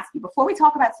let me ask you, before we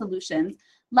talk about solutions,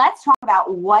 let's talk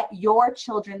about what your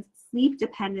children's sleep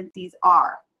dependencies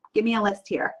are. Give me a list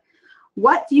here.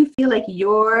 What do you feel like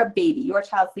your baby, your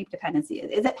child's sleep dependency is?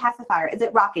 Is it pacifier? Is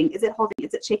it rocking? Is it holding?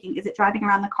 Is it shaking? Is it driving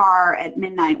around the car at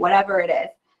midnight? Whatever it is.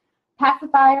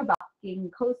 Pacifier,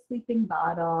 rocking, co-sleeping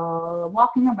bottle,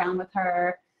 walking around with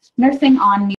her, nursing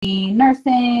on me,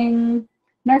 nursing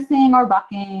or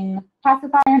rocking,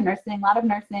 pacifier, nursing, a lot of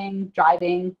nursing,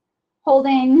 driving,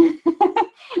 holding.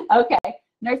 Okay,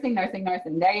 nursing.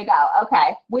 There you go.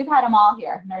 Okay, we've had them all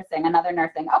here. Nursing, another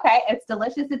nursing. Okay, it's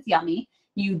delicious. It's yummy.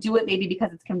 You do it maybe because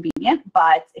it's convenient,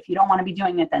 but if you don't want to be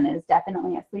doing it, then it is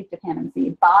definitely a sleep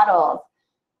dependency. Bottles.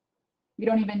 You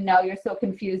don't even know. You're so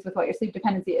confused with what your sleep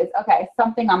dependency is. Okay,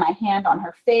 something on my hand, on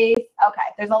her face. Okay,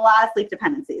 there's a lot of sleep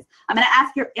dependencies. I'm going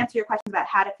to answer your questions about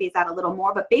how to phase out a little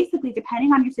more, but basically,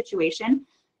 depending on your situation,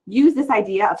 use this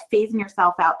idea of phasing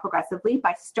yourself out progressively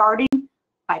by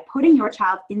putting your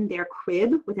child in their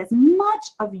crib with as much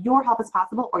of your help as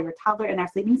possible, or your toddler in their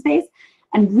sleeping space,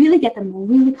 and really get them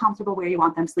really comfortable where you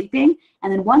want them sleeping.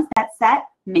 And then once that's set,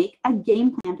 make a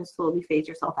game plan to slowly phase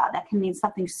yourself out. That can mean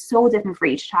something so different for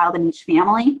each child and each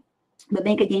family, but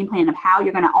make a game plan of how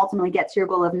you're going to ultimately get to your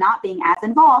goal of not being as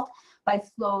involved by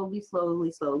slowly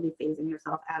phasing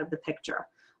yourself out of the picture.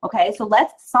 Okay, so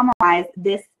let's summarize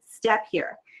this step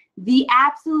here. The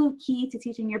absolute key to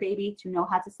teaching your baby to know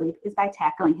how to sleep is by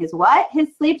tackling his what? His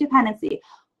sleep dependency.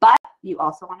 But you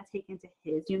also want to take into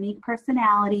his unique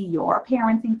personality, your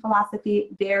parenting philosophy,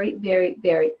 very, very,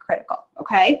 very critical,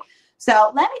 okay?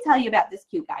 So let me tell you about this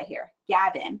cute guy here,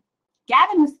 Gavin.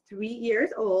 Gavin was 3 years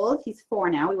old. He's 4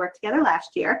 now. We worked together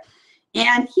last year.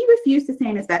 And he refused to stay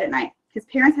in his bed at night. His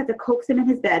parents had to coax him in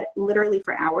his bed literally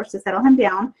for hours to settle him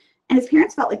down. And his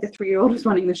parents felt like the 3-year-old was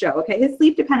running the show, okay? His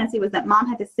sleep dependency was that mom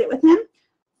had to sit with him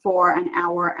for an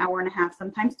hour, hour and a half,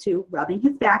 sometimes 2, rubbing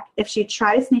his back. If she'd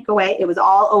try to sneak away, it was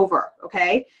all over,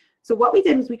 okay? So what we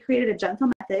did was we created a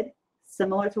gentle method,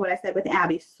 similar to what I said with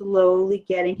Abby, slowly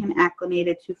getting him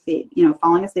acclimated to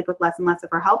falling asleep with less and less of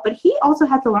her help. But he also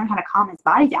had to learn how to calm his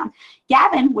body down.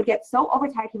 Gavin would get so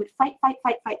overtired, he would fight,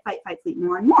 sleep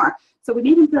more and more. So we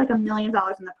made him feel like $1 million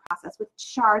in the process with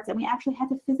charts, and we actually had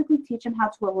to physically teach him how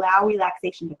to allow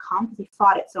relaxation to come because he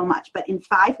fought it so much. But in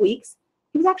 5 weeks,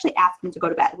 he was actually asking to go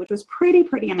to bed, which was pretty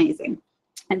amazing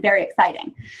and very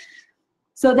exciting.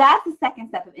 So that's the second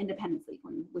step of independent sleep.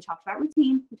 When we talked about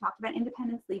routine, we talked about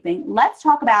independent sleeping. Let's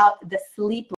talk about the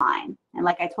sleep line. And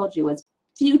like I told you, was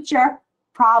future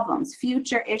problems,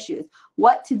 future issues,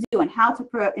 what to do and how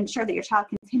to ensure that your child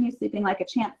continues sleeping like a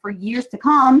champ for years to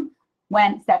come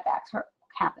when setbacks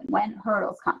happen, when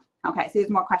hurdles come. Okay, so there's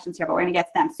more questions here, but we're gonna get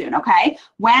to them soon, okay?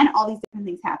 When all these different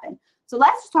things happen. So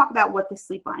let's just talk about what the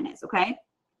sleep line is, okay?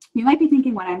 You might be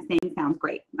thinking what I'm saying sounds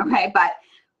great, okay? But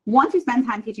once you spend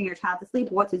time teaching your child to sleep,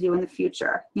 what to do in the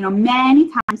future.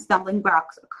 Many times stumbling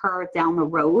blocks occur down the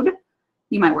road.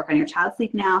 You might work on your child's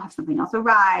sleep now, have something else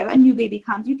arrive, a new baby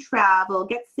comes, you travel,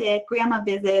 get sick, grandma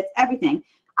visits, everything.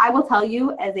 I will tell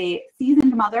you as a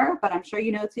seasoned mother, but I'm sure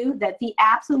you know too, that the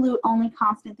absolute only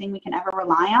constant thing we can ever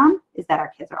rely on is that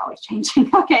our kids are always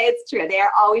changing, okay? It's true, they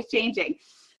are always changing.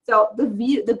 So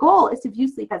the goal is to view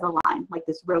sleep as a line, like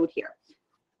this road here.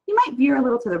 You might veer a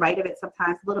little to the right of it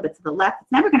sometimes, a little bit to the left.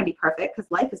 It's never going to be perfect because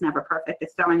life is never perfect.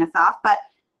 It's throwing us off. But,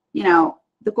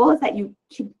 the goal is that you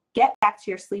should get back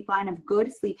to your sleep line of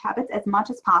good sleep habits as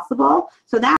much as possible.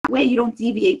 So that way you don't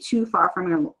deviate too far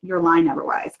from your line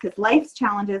otherwise, because life's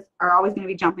challenges are always going to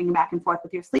be jumping back and forth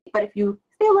with your sleep. But if you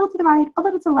stay a little to the right, a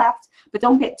little to the left, but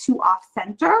don't get too off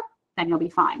center, then you'll be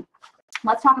fine.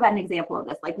 Let's talk about an example of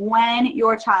this, like when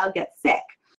your child gets sick.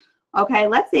 Okay,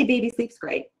 let's say baby sleeps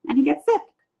great and he gets sick.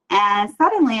 And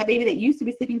suddenly a baby that used to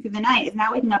be sleeping through the night is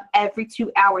now waking up every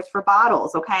 2 hours for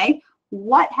bottles, okay?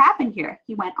 What happened here?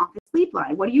 He went off his sleep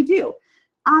line. What do?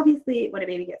 Obviously, when a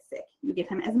baby gets sick, you give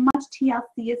him as much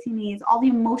TLC as he needs, all the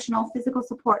emotional, physical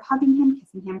support, hugging him,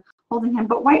 kissing him, holding him.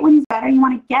 But right when he's better, you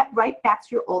want to get right back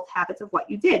to your old habits of what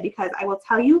you did, because I will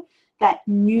tell you that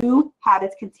new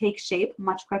habits can take shape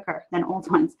much quicker than old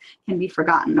ones can be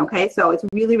forgotten, okay? So it's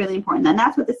really important. And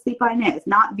that's what the sleep line is,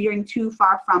 not veering too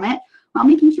far from it, while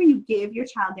making sure you give your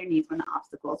child their needs when the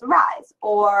obstacles arise,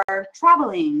 or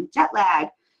traveling, jet lag,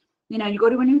 you go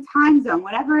to a new time zone,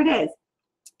 whatever it is.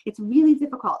 It's really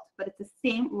difficult, but it's the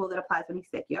same rule that applies when you're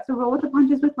sick. You have to roll with the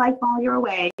punches with life while you're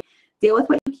away, deal with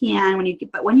what you can,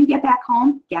 but when you get back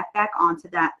home, get back onto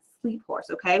that sleep horse,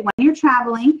 okay? When you're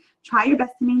traveling, try your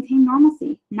best to maintain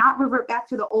normalcy, not revert back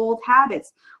to the old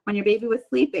habits when your baby was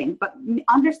sleeping, but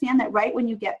understand that right when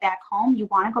you get back home, you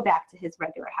want to go back to his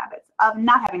regular habits of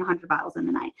not having 100 bottles in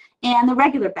the night, and the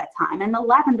regular bedtime, and the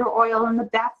lavender oil, and the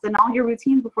baths, and all your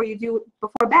routines before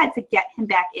bed to get him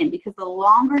back in, because the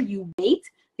longer you wait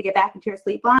to get back into your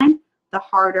sleep line, the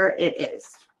harder it is,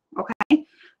 okay?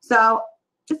 So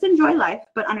just enjoy life,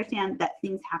 but understand that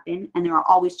things happen and there are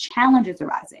always challenges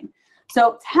arising.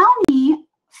 So tell me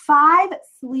 5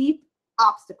 sleep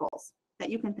obstacles that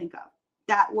you can think of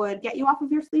that would get you off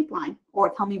of your sleep line, or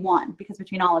tell me 1, because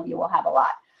between all of you we'll have a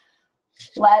lot.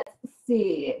 Let's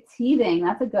see, teething,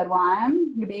 that's a good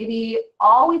one. Your baby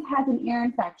always has an ear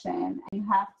infection and you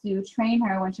have to train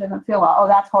her when she doesn't feel well. Oh,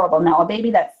 that's horrible. No, a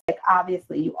baby that's sick,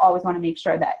 obviously, you always want to make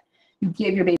sure that you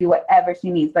give your baby whatever she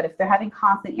needs. But if they're having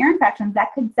constant ear infections,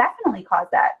 that could definitely cause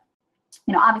that.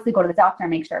 Obviously go to the doctor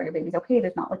and make sure your baby's okay,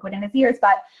 there's not liquid in his ears.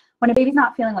 But when a baby's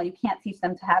not feeling well, you can't teach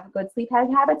them to have good sleep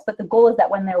habits. But the goal is that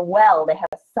when they're well, they have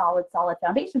a solid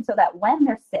foundation, so that when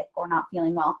they're sick or not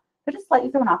feeling well, they're just slightly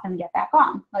thrown off and get back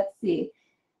on. Let's see.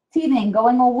 Teething,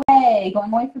 going away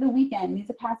for the weekend, needs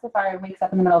a pacifier, wakes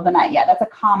up in the middle of the night. Yeah, that's a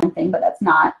common thing, but that's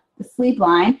not the sleep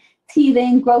line.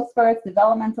 Teething, growth spurts,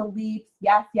 developmental leaps,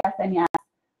 yes, and yes.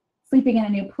 Sleeping in a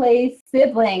new place,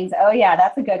 siblings, oh yeah,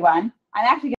 that's a good one. I'm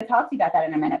actually going to talk to you about that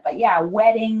in a minute, but yeah,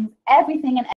 weddings,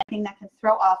 everything and anything that can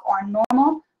throw off our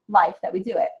normal life that we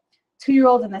do it.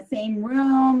 2-year-olds in the same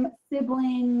room,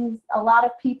 siblings, a lot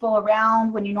of people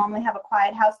around when you normally have a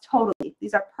quiet house, totally.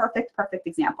 These are perfect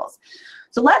examples.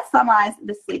 So let's summarize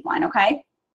the sleep line, okay?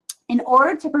 In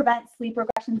order to prevent sleep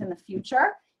regressions in the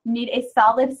future, You need a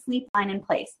solid sleep line in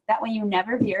place. That way you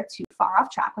never veer too far off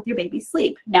track with your baby's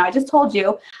sleep. Now, I just told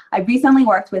you, I recently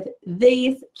worked with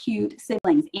these cute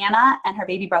siblings, Anna and her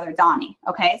baby brother, Donnie.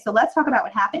 Okay, so let's talk about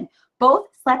what happened. Both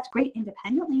slept great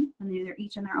independently when they were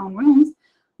each in their own rooms.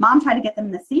 Mom tried to get them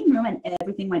in the same room and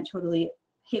everything went totally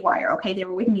haywire. Okay, they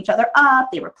were waking each other up,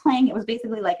 they were playing. It was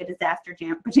basically like a disaster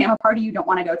pajama party you don't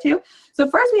want to go to. So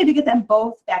first we had to get them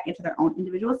both back into their own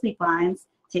individual sleep lines,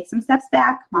 take some steps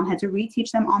back. Mom had to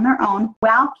reteach them on their own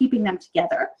while keeping them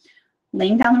together,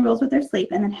 laying down the rules with their sleep,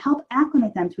 and then help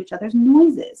acclimate them to each other's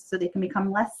noises so they can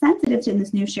become less sensitive to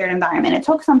this new shared environment. It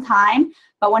took some time,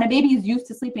 but when a baby is used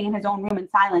to sleeping in his own room in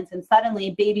silence and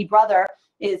suddenly baby brother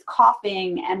is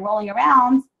coughing and rolling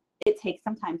around, it takes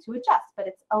some time to adjust, but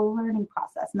it's a learning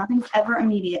process. Nothing's ever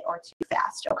immediate or too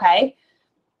fast, okay?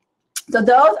 So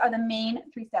those are the main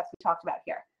 3 steps we talked about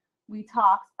here. We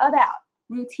talked about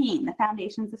routine, the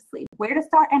foundations of sleep, where to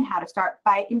start and how to start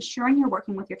by ensuring you're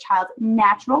working with your child's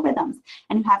natural rhythms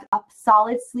and you have a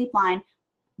solid sleep line,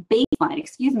 baseline,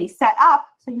 set up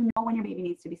so you know when your baby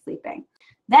needs to be sleeping.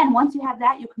 Then once you have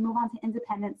that, you can move on to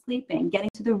independent sleeping, getting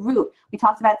to the root. We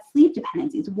talked about sleep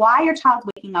dependencies, why your child's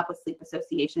waking up with sleep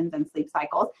associations and sleep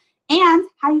cycles, and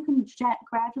how you can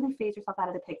gradually phase yourself out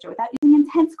of the picture without using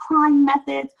intense crying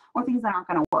methods or things that aren't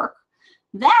going to work.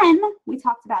 Then we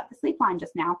talked about the sleep line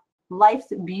just now,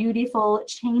 life's beautiful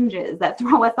changes that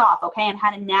throw us off, okay, and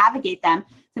how to navigate them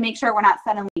to make sure we're not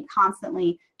suddenly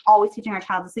constantly always teaching our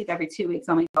child to sleep every 2 weeks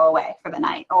when we go away for the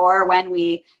night, or when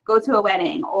we go to a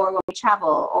wedding, or when we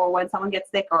travel, or when someone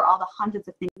gets sick, or all the hundreds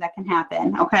of things that can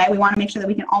happen, okay? We want to make sure that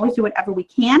we can always do whatever we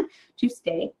can to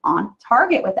stay on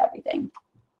target with everything.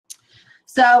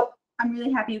 So I'm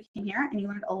really happy you came here and you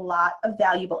learned a lot of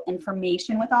valuable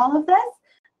information with all of this.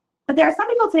 But there are some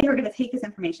people today who are going to take this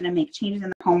information and make changes in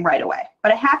their home right away.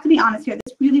 But I have to be honest here,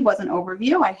 this really was an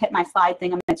overview. I hit my slide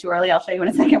thing a minute too early. I'll show you in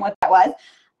a second what that was.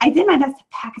 I did my best to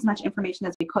pack as much information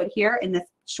as we could here in this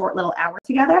short little hour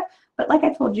together. But like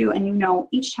I told you, and you know,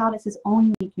 each child is his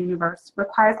own unique universe,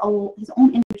 requires his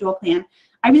own individual plan.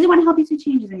 I really want to help you see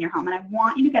changes in your home, and I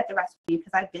want you to get the recipe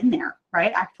because I've been there,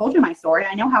 right? I've told you my story.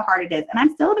 I know how hard it is, and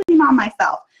I'm still a busy mom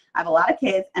myself. I have a lot of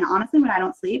kids, and honestly, when I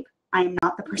don't sleep, I am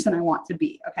not the person I want to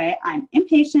be, okay? I'm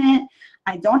impatient.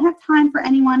 I don't have time for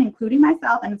anyone, including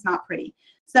myself, and it's not pretty.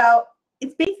 So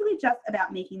it's basically just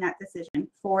about making that decision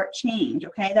for change,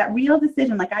 okay? That real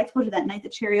decision, like I told you that night the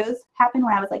Cheerios happened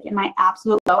when I was like in my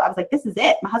absolute low. I was like, this is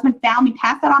it. My husband found me,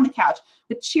 passed out on the couch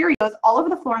with Cheerios all over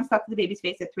the floor and stuck to the baby's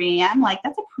face at 3 a.m. Like,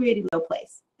 that's a pretty low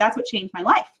place. That's what changed my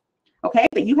life, okay?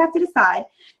 But you have to decide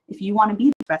if you want to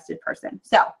be the trusted person.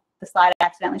 So the slide I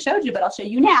accidentally showed you, but I'll show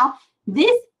you now.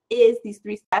 This is these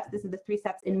 3 steps. This is the 3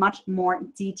 steps in much more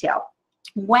detail.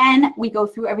 When we go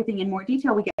through everything in more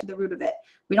detail, we get to the root of it.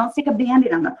 We don't stick a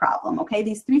Band-Aid on the problem, okay?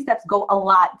 These 3 steps go a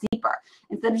lot deeper.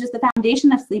 Instead of just the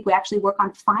foundation of sleep, we actually work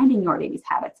on finding your baby's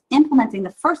habits, implementing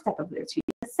the first step of the routine,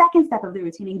 the second step of the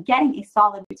routine, and getting a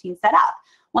solid routine set up.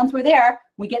 Once we're there,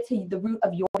 we get to the root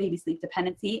of your baby's sleep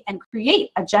dependency and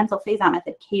create a gentle phase-out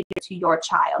method catered to your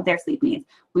child, their sleep needs.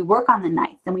 We work on the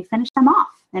nights, and we finish them off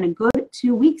in a good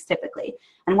 2 weeks typically.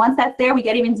 And once that's there, we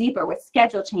get even deeper with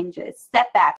schedule changes,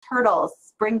 setbacks, hurdles,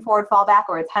 spring forward, fall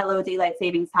backwards, hello, daylight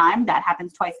savings time. That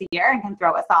happens twice a year and can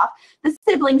throw us off. The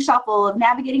sibling shuffle of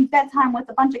navigating bedtime with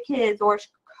a bunch of kids or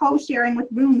co-sharing with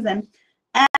rooms and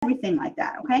everything like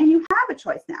that, okay? And you have a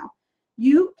choice now.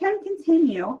 You can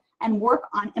continue and work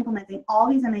on implementing all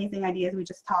these amazing ideas we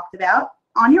just talked about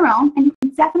on your own, and you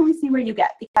can definitely see where you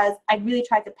get, because I really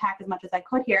tried to pack as much as I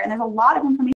could here, and there's a lot of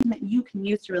information that you can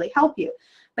use to really help you.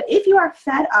 But if you are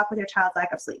fed up with your child's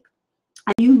lack of sleep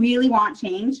and you really want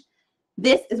change,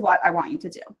 this is what I want you to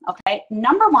do, okay?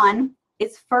 Number 1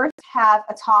 is first have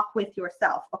a talk with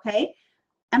yourself, okay?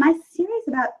 Am I serious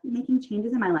about making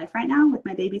changes in my life right now with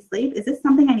my baby's sleep? Is this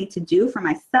something I need to do for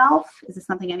myself? Is this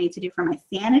something I need to do for my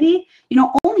sanity? You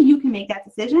know, only you can make that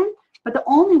decision, but the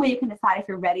only way you can decide if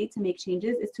you're ready to make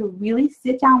changes is to really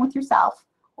sit down with yourself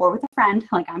or with a friend,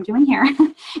 like I'm doing here,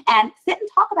 and sit and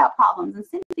talk about problems and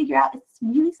sit and figure out if it's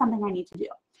really something I need to do.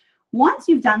 Once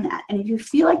you've done that, and if you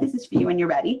feel like this is for you and you're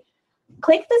ready,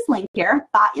 click this link here,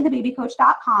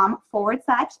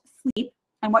 batyathebabycoach.com/sleep.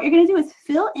 And what you're going to do is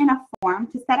fill in a form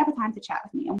to set up a time to chat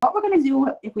with me. And what we're going to do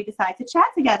if we decide to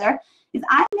chat together is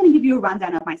I'm going to give you a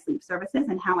rundown of my sleep services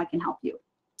and how I can help you.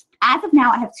 As of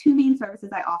now, I have 2 main services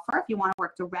I offer if you want to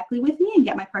work directly with me and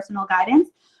get my personal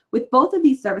guidance. With both of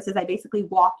these services, I basically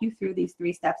walk you through these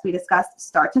 3 steps we discussed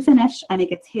start to finish. I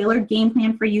make a tailored game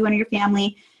plan for you and your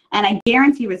family, and I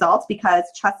guarantee results because,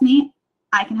 trust me,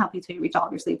 I can help you to reach all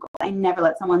of your sleep goals. I never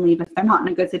let someone leave if they're not in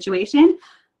a good situation.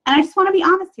 And I just want to be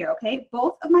honest here, okay?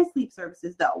 Both of my sleep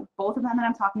services, though, both of them that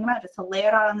I'm talking about, just to lay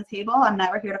it out on the table, I'm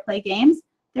never here to play games.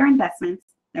 They're investments.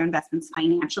 They're investments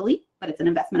financially, but it's an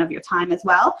investment of your time as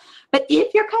well. But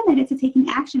if you're committed to taking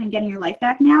action and getting your life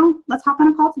back now, let's hop on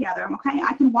a call together, okay?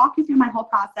 I can walk you through my whole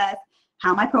process,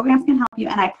 how my programs can help you,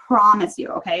 and I promise you,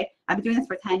 okay, I've been doing this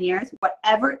for 10 years.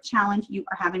 Whatever challenge you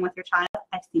are having with your child,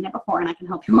 I've seen it before and I can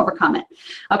help you overcome it,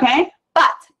 okay?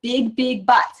 But, big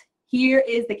but, here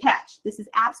is the catch. This is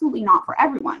absolutely not for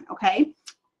everyone, okay?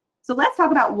 So let's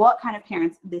talk about what kind of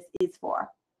parents this is for.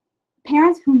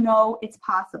 Parents who know it's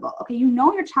possible, okay? You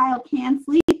know your child can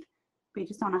sleep, but you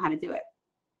just don't know how to do it.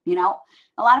 You know,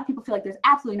 a lot of people feel like there's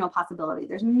absolutely no possibility.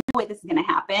 There's no way this is going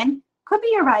to happen. Could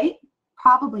be you're right.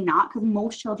 Probably not, because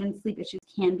most children's sleep issues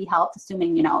can be helped,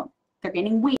 assuming, you know, they're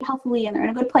gaining weight healthily and they're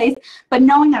in a good place, but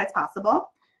knowing that it's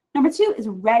possible. Number 2 is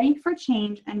ready for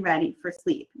change and ready for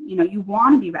sleep. You know, you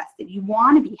want to be rested. You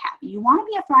want to be happy. You want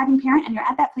to be a thriving parent, and you're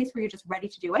at that place where you're just ready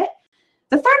to do it.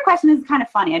 The third question is kind of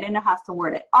funny. I didn't know how else to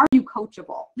word it. Are you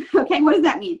coachable? Okay, what does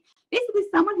that mean? Basically,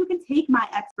 someone who can take my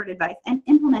expert advice and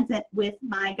implement it with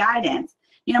my guidance.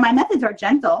 You know, my methods are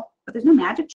gentle, but there's no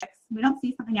magic tricks. We don't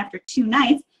see something after 2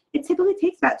 nights. It typically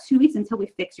takes about 2 weeks until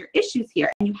we fix your issues here,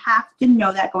 and you have to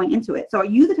know that going into it. So are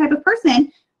you the type of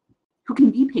person who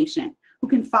can be patient, who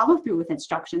can follow through with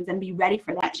instructions and be ready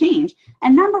for that change?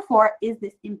 And number 4, is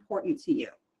this important to you?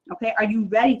 Okay, are you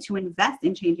ready to invest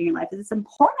in changing your life? Is this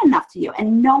important enough to you?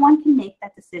 And no one can make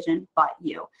that decision but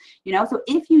you. You know, so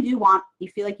if you do want, you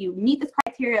feel like you meet this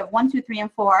criteria of 1, 2, 3,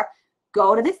 and 4,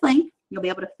 go to this link. You'll be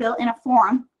able to fill in a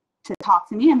form to talk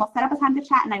to me, and we'll set up a time to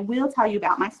chat, and I will tell you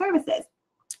about my services.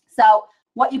 So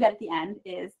what you get at the end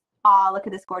is, oh, look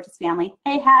at this gorgeous family.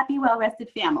 A happy, well-rested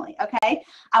family, okay?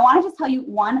 I want to just tell you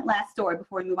one last story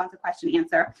before we move on to question and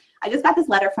answer. I just got this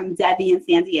letter from Debbie in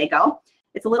San Diego.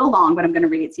 It's a little long, but I'm going to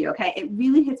read it to you, okay? It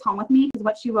really hits home with me because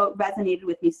what she wrote resonated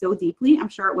with me so deeply. I'm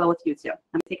sure it will with you too.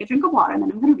 I'm going to take a drink of water and then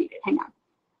I'm going to read it. Hang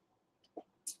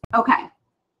on. Okay.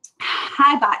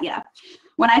 Hi, Batya.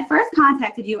 When I first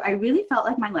contacted you, I really felt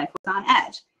like my life was on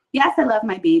edge. Yes, I love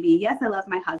my baby. Yes, I love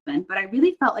my husband, but I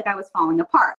really felt like I was falling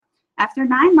apart. After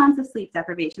 9 months of sleep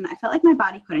deprivation, I felt like my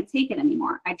body couldn't take it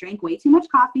anymore. I drank way too much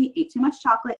coffee, ate too much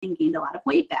chocolate, and gained a lot of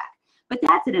weight back. But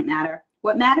that didn't matter.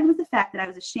 What mattered was the fact that I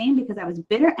was ashamed because I was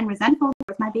bitter and resentful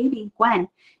towards my baby, Gwen.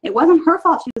 It wasn't her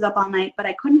fault she was up all night, but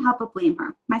I couldn't help but blame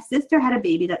her. My sister had a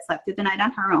baby that slept through the night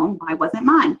on her own. Why wasn't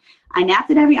mine? I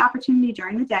napped at every opportunity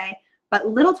during the day, but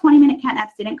little 20-minute cat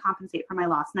naps didn't compensate for my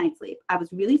lost night's sleep. I was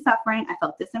really suffering. I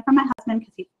felt distant from my husband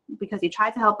because he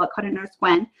tried to help but couldn't nurse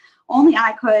Gwen. Only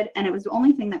I could, and it was the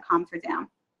only thing that calmed her down.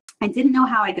 I didn't know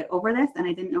how I'd get over this, and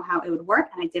I didn't know how it would work,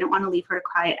 and I didn't want to leave her to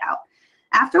cry it out.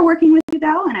 After working with you,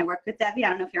 though, and I worked with Debbie, I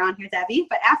don't know if you're on here, Debbie,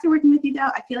 but after working with you, though,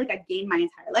 I feel like I've gained my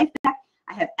entire life back.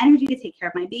 I have energy to take care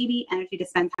of my baby, energy to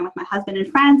spend time with my husband and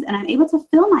friends, and I'm able to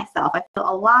feel myself. I feel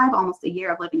alive, almost a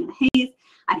year of living in a haze.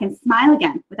 I can smile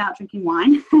again without drinking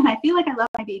wine, and I feel like I love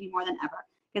my baby more than ever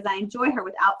because I enjoy her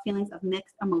without feelings of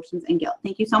mixed emotions and guilt.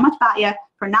 Thank you so much, Batya,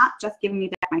 for not just giving me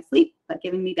back my sleep, but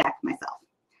giving me back myself.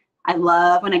 I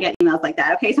love when I get emails like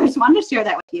that, okay? So I just wanted to share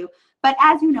that with you. But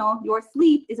as you know, your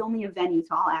sleep is only a venue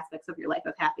to all aspects of your life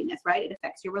of happiness, right? It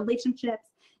affects your relationships,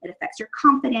 it affects your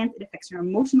confidence, it affects your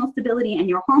emotional stability and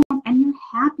your hormones and your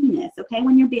happiness, okay?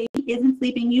 When your baby isn't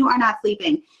sleeping, you are not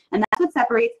sleeping. And that's what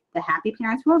separates the happy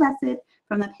parents who are rested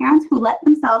from the parents who let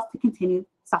themselves to continue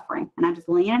suffering. And I'm just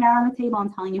laying it out on the table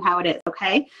and telling you how it is,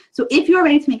 okay? So if you're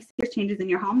ready to make serious changes in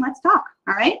your home, let's talk,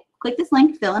 all right? Click this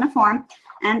link, fill in a form,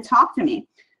 and talk to me.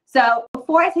 So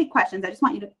before I take questions, I just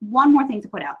want you to, one more thing to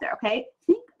put out there, okay?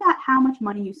 Think about how much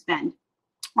money you spend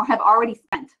or have already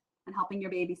spent on helping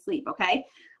your baby sleep, okay?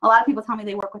 A lot of people tell me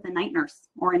they work with a night nurse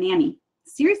or a nanny.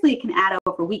 Seriously, it can add up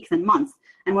over weeks and months.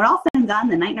 And when all said and done,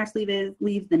 the night nurse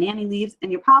leaves, the nanny leaves,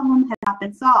 and your problem has not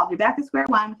been solved. You're back to square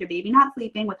one with your baby not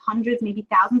sleeping with hundreds, maybe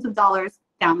thousands of dollars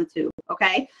down the tube,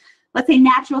 okay? Let's say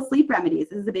natural sleep remedies.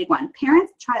 This is a big one.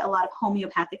 Parents try a lot of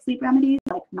homeopathic sleep remedies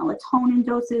like melatonin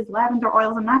doses, lavender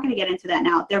oils. I'm not going to get into that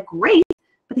now. They're great,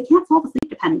 but they can't solve a sleep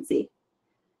dependency,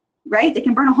 right? They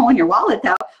can burn a hole in your wallet,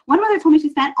 though. One mother told me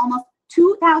she spent almost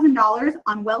 $2,000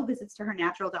 on well visits to her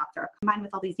natural doctor, combined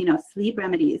with all these, sleep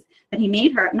remedies that he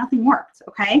made her. Nothing worked,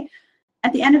 okay?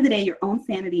 At the end of the day, your own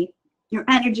sanity, your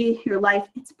energy, your life,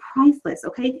 it's priceless,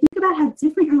 okay? Think about how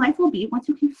different your life will be once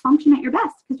you can function at your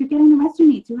best because you're getting the rest you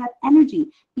need to have energy,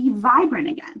 be vibrant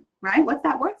again, right? What's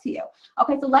that worth to you?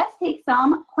 Okay, so let's take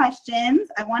some questions.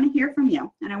 I want to hear from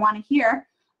you, and I want to hear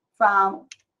from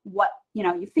what,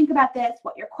 you think about this,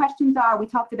 what your questions are. We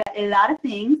talked about a lot of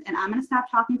things, and I'm going to stop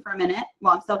talking for a minute.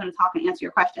 Well, I'm still going to talk and answer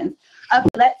your questions. Okay,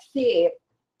 let's see.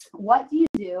 What do you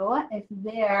do if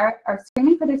they are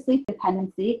screaming for their sleep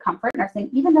dependency, comfort, nursing,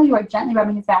 even though you are gently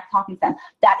rubbing his back, talking to them?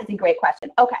 That is a great question.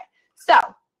 Okay, so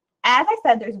as I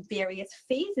said, there's various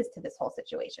phases to this whole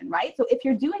situation, right? So if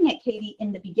you're doing it, Katie,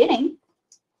 in the beginning,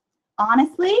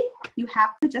 honestly, you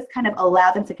have to just kind of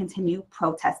allow them to continue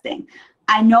protesting.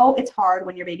 I know it's hard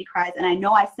when your baby cries, and I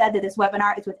know I said that this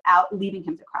webinar is without leaving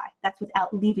him to cry. That's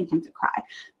without leaving him to cry.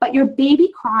 But your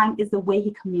baby crying is the way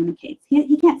he communicates.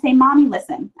 He can't say, Mommy,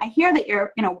 listen, I hear that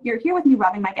you're here with me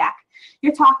rubbing my back.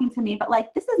 You're talking to me, but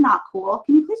like, this is not cool.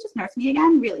 Can you please just nurse me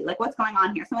again? Really, like, what's going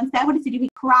on here? So instead, what does he do? He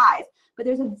cries. But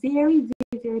there's a very,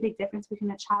 very, very big difference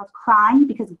between a child crying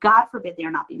because God forbid they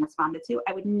are not being responded to.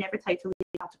 I would never tell you to leave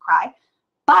a child to cry.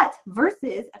 But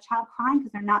versus a child crying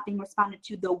because they're not being responded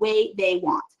to the way they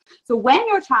want. So when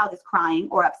your child is crying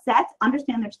or upset,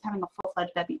 understand they're just having a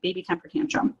full-fledged baby temper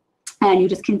tantrum. And you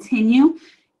just continue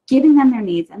giving them their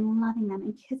needs and loving them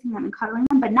and kissing them and cuddling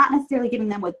them, but not necessarily giving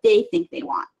them what they think they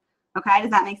want. Okay, does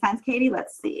that make sense, Katie?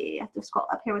 Let's see. I have to scroll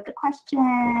up here with the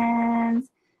questions.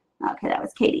 Okay, that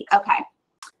was Katie. Okay.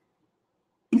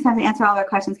 You have to answer all of our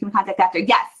questions. Can we contact after?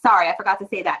 Yes, sorry, I forgot to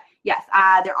say that. Yes,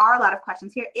 there are a lot of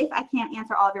questions here. If I can't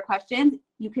answer all of your questions,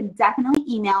 you can definitely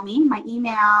email me. My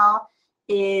email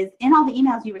is in all the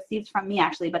emails you received from me,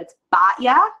 actually, but it's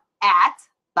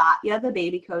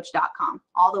batya@batyathebabycoach.com.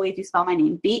 All the way to spell my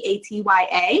name,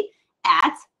 BATYA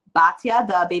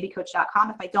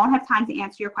 @batyathebabycoach.com. If I don't have time to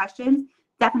answer your questions,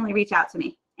 definitely reach out to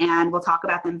me, and we'll talk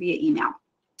about them via email.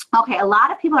 Okay, a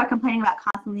lot of people are complaining about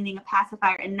constantly needing a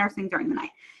pacifier and nursing during the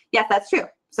night. Yes, that's true.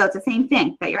 So it's the same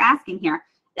thing that you're asking here.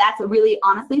 That's really,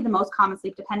 honestly, the most common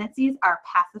sleep dependencies are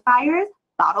pacifiers,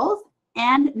 bottles,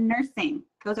 and nursing.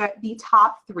 Those are the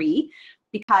top three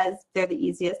because they're the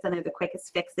easiest and they're the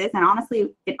quickest fixes. And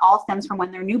honestly, it all stems from when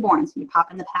they're newborns. You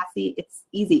pop in the passy, it's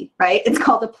easy, right? It's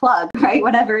called a plug, right?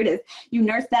 Whatever it is. You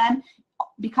nurse them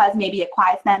because maybe it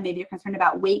quiets them, maybe you're concerned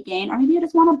about weight gain, or maybe you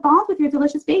just want to bond with your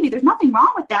delicious baby. There's nothing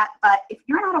wrong with that, but if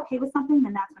you're not okay with something,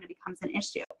 then that's when it becomes an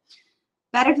issue.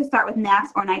 Better to start with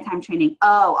naps or nighttime training?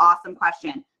 Oh, awesome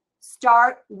question.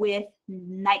 Start with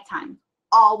nighttime.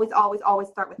 Always, always, always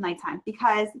start with nighttime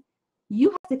because you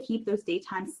have to keep those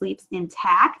daytime sleeps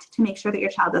intact to make sure that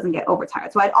your child doesn't get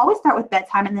overtired. So I'd always start with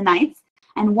bedtime in the nights.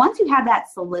 And once you have that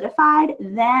solidified,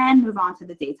 then move on to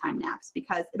the daytime naps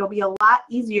because it'll be a lot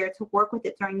easier to work with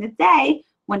it during the day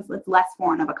when it's less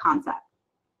foreign of a concept.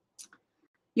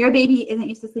 Your baby isn't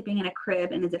used to sleeping in a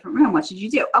crib in a different room. What should you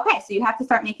do? Okay, so you have to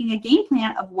start making a game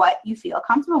plan of what you feel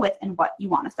comfortable with and what you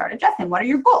want to start adjusting. What are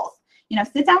your goals?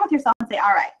 Sit down with yourself and say,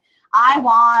 all right, I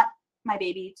want my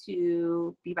baby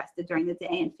to be rested during the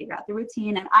day and figure out the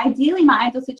routine. And ideally, my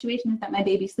ideal situation is that my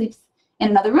baby sleeps in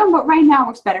another room, but right now it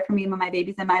works better for me when my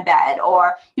baby's in my bed.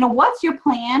 Or, what's your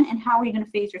plan and how are you going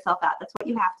to phase yourself out? That's what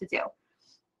you have to do.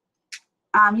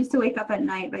 Used to wake up at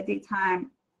night by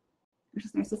daytime.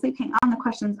 Just nurse to sleep. Hang on, the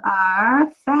questions are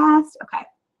fast. Okay.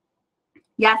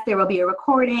 Yes, there will be a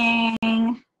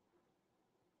recording.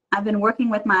 I've been working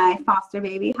with my foster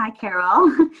baby. Hi, Carol.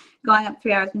 Going up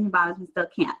 3 hours between bottoms and still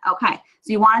can't. Okay,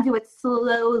 so you want to do it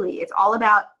slowly. It's all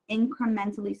about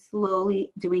incrementally,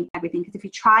 slowly doing everything. Because if you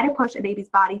try to push a baby's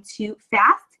body too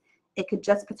fast, it could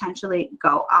just potentially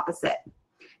go opposite.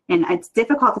 And it's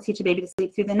difficult to teach a baby to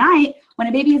sleep through the night when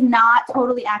a baby is not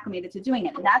totally acclimated to doing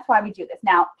it. And that's why we do this.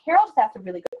 Now, Carol just asked a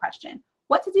really good question.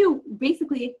 What to do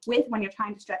basically with when you're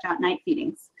trying to stretch out night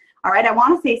feedings. All right, I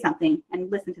want to say something and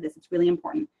listen to this. It's really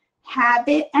important.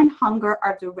 Habit and hunger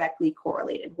are directly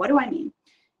correlated. What do I mean?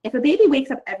 If a baby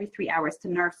wakes up every 3 hours to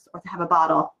nurse or to have a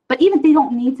bottle, but even they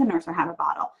don't need to nurse or have a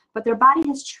bottle, but their body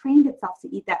has trained itself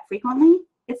to eat that frequently,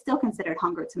 it's still considered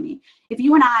hunger to me. If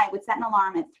you and I would set an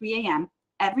alarm at 3 a.m.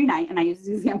 every night, and I use this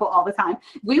example all the time,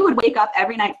 we would wake up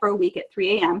every night for a week at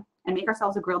 3 a.m. and make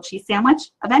ourselves a grilled cheese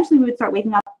sandwich. Eventually, we would start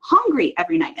waking up hungry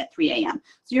every night at 3 a.m.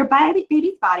 So your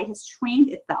baby's body has trained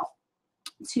itself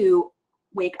to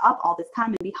wake up all this time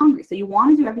and be hungry. So you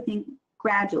want to do everything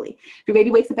gradually. If your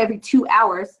baby wakes up every 2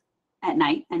 hours at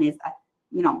night and is a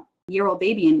year-old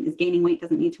baby and is gaining weight,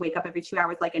 doesn't need to wake up every 2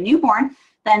 hours like a newborn,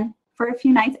 then for a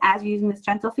few nights, as you're using this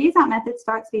gentle phase-out method,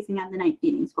 start spacing out the night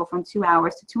feedings. Go from 2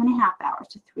 hours to 2.5 hours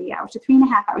to 3 hours to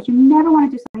 3.5 hours. You never want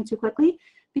to do something too quickly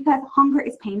because hunger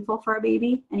is painful for a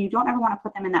baby, and you don't ever want to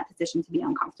put them in that position to be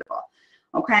uncomfortable.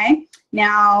 Okay?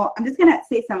 Now, I'm just going to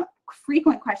say some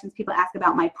frequent questions people ask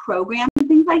about my program and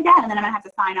things like that, and then I'm going to have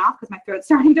to sign off because my throat's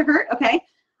starting to hurt, okay?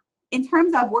 In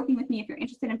terms of working with me, if you're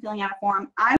interested in filling out a form,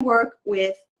 I work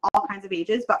with all kinds of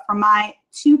ages, but for my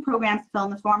 2 programs to fill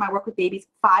in the form, I work with babies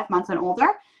 5 months and older.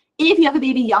 If you have a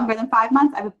baby younger than 5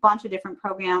 months, I have a bunch of different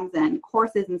programs and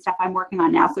courses and stuff I'm working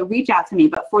on now, so reach out to me.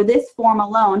 But for this form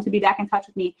alone, to be back in touch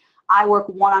with me, I work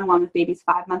one-on-one with babies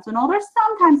 5 months and older,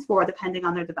 sometimes 4, depending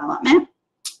on their development.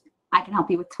 I can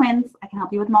help you with twins. I can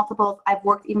help you with multiples. I've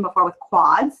worked even before with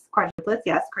quadruplets.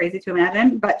 Yes, crazy to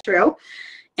imagine, but true.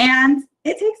 And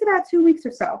it takes about 2 weeks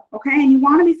or so, okay? And you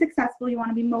want to be successful. You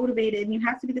want to be motivated. And you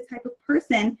have to be the type of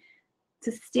person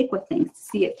to stick with things, to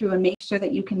see it through and make sure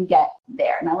that you can get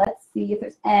there. Now, let's see if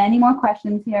there's any more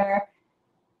questions here.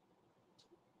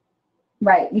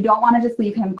 Right. You don't want to just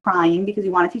leave him crying because you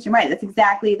want to teach him right. That's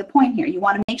exactly the point here. You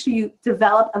want to make sure you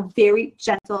develop a very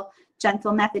gentle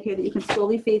method here that you can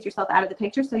slowly phase yourself out of the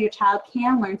picture so your child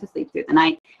can learn to sleep through the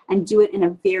night and do it in a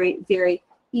very, very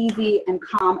easy and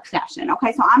calm fashion.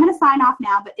 Okay, so I'm going to sign off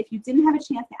now, but if you didn't have a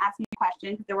chance to ask me a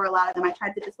question, because there were a lot of them, I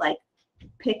tried to just like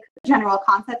pick general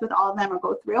concept with all of them or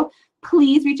go through,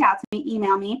 please reach out to me,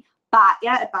 email me,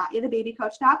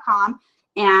 batya@batyathebabycoach.com,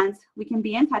 and we can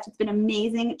be in touch. It's been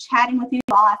amazing chatting with you.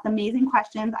 You all asked amazing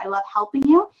questions. I love helping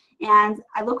you, and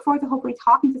I look forward to hopefully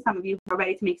talking to some of you who are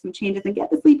ready to make some changes and get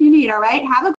the sleep you need, all right?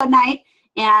 Have a good night,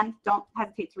 and don't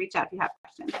hesitate to reach out if you have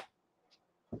questions.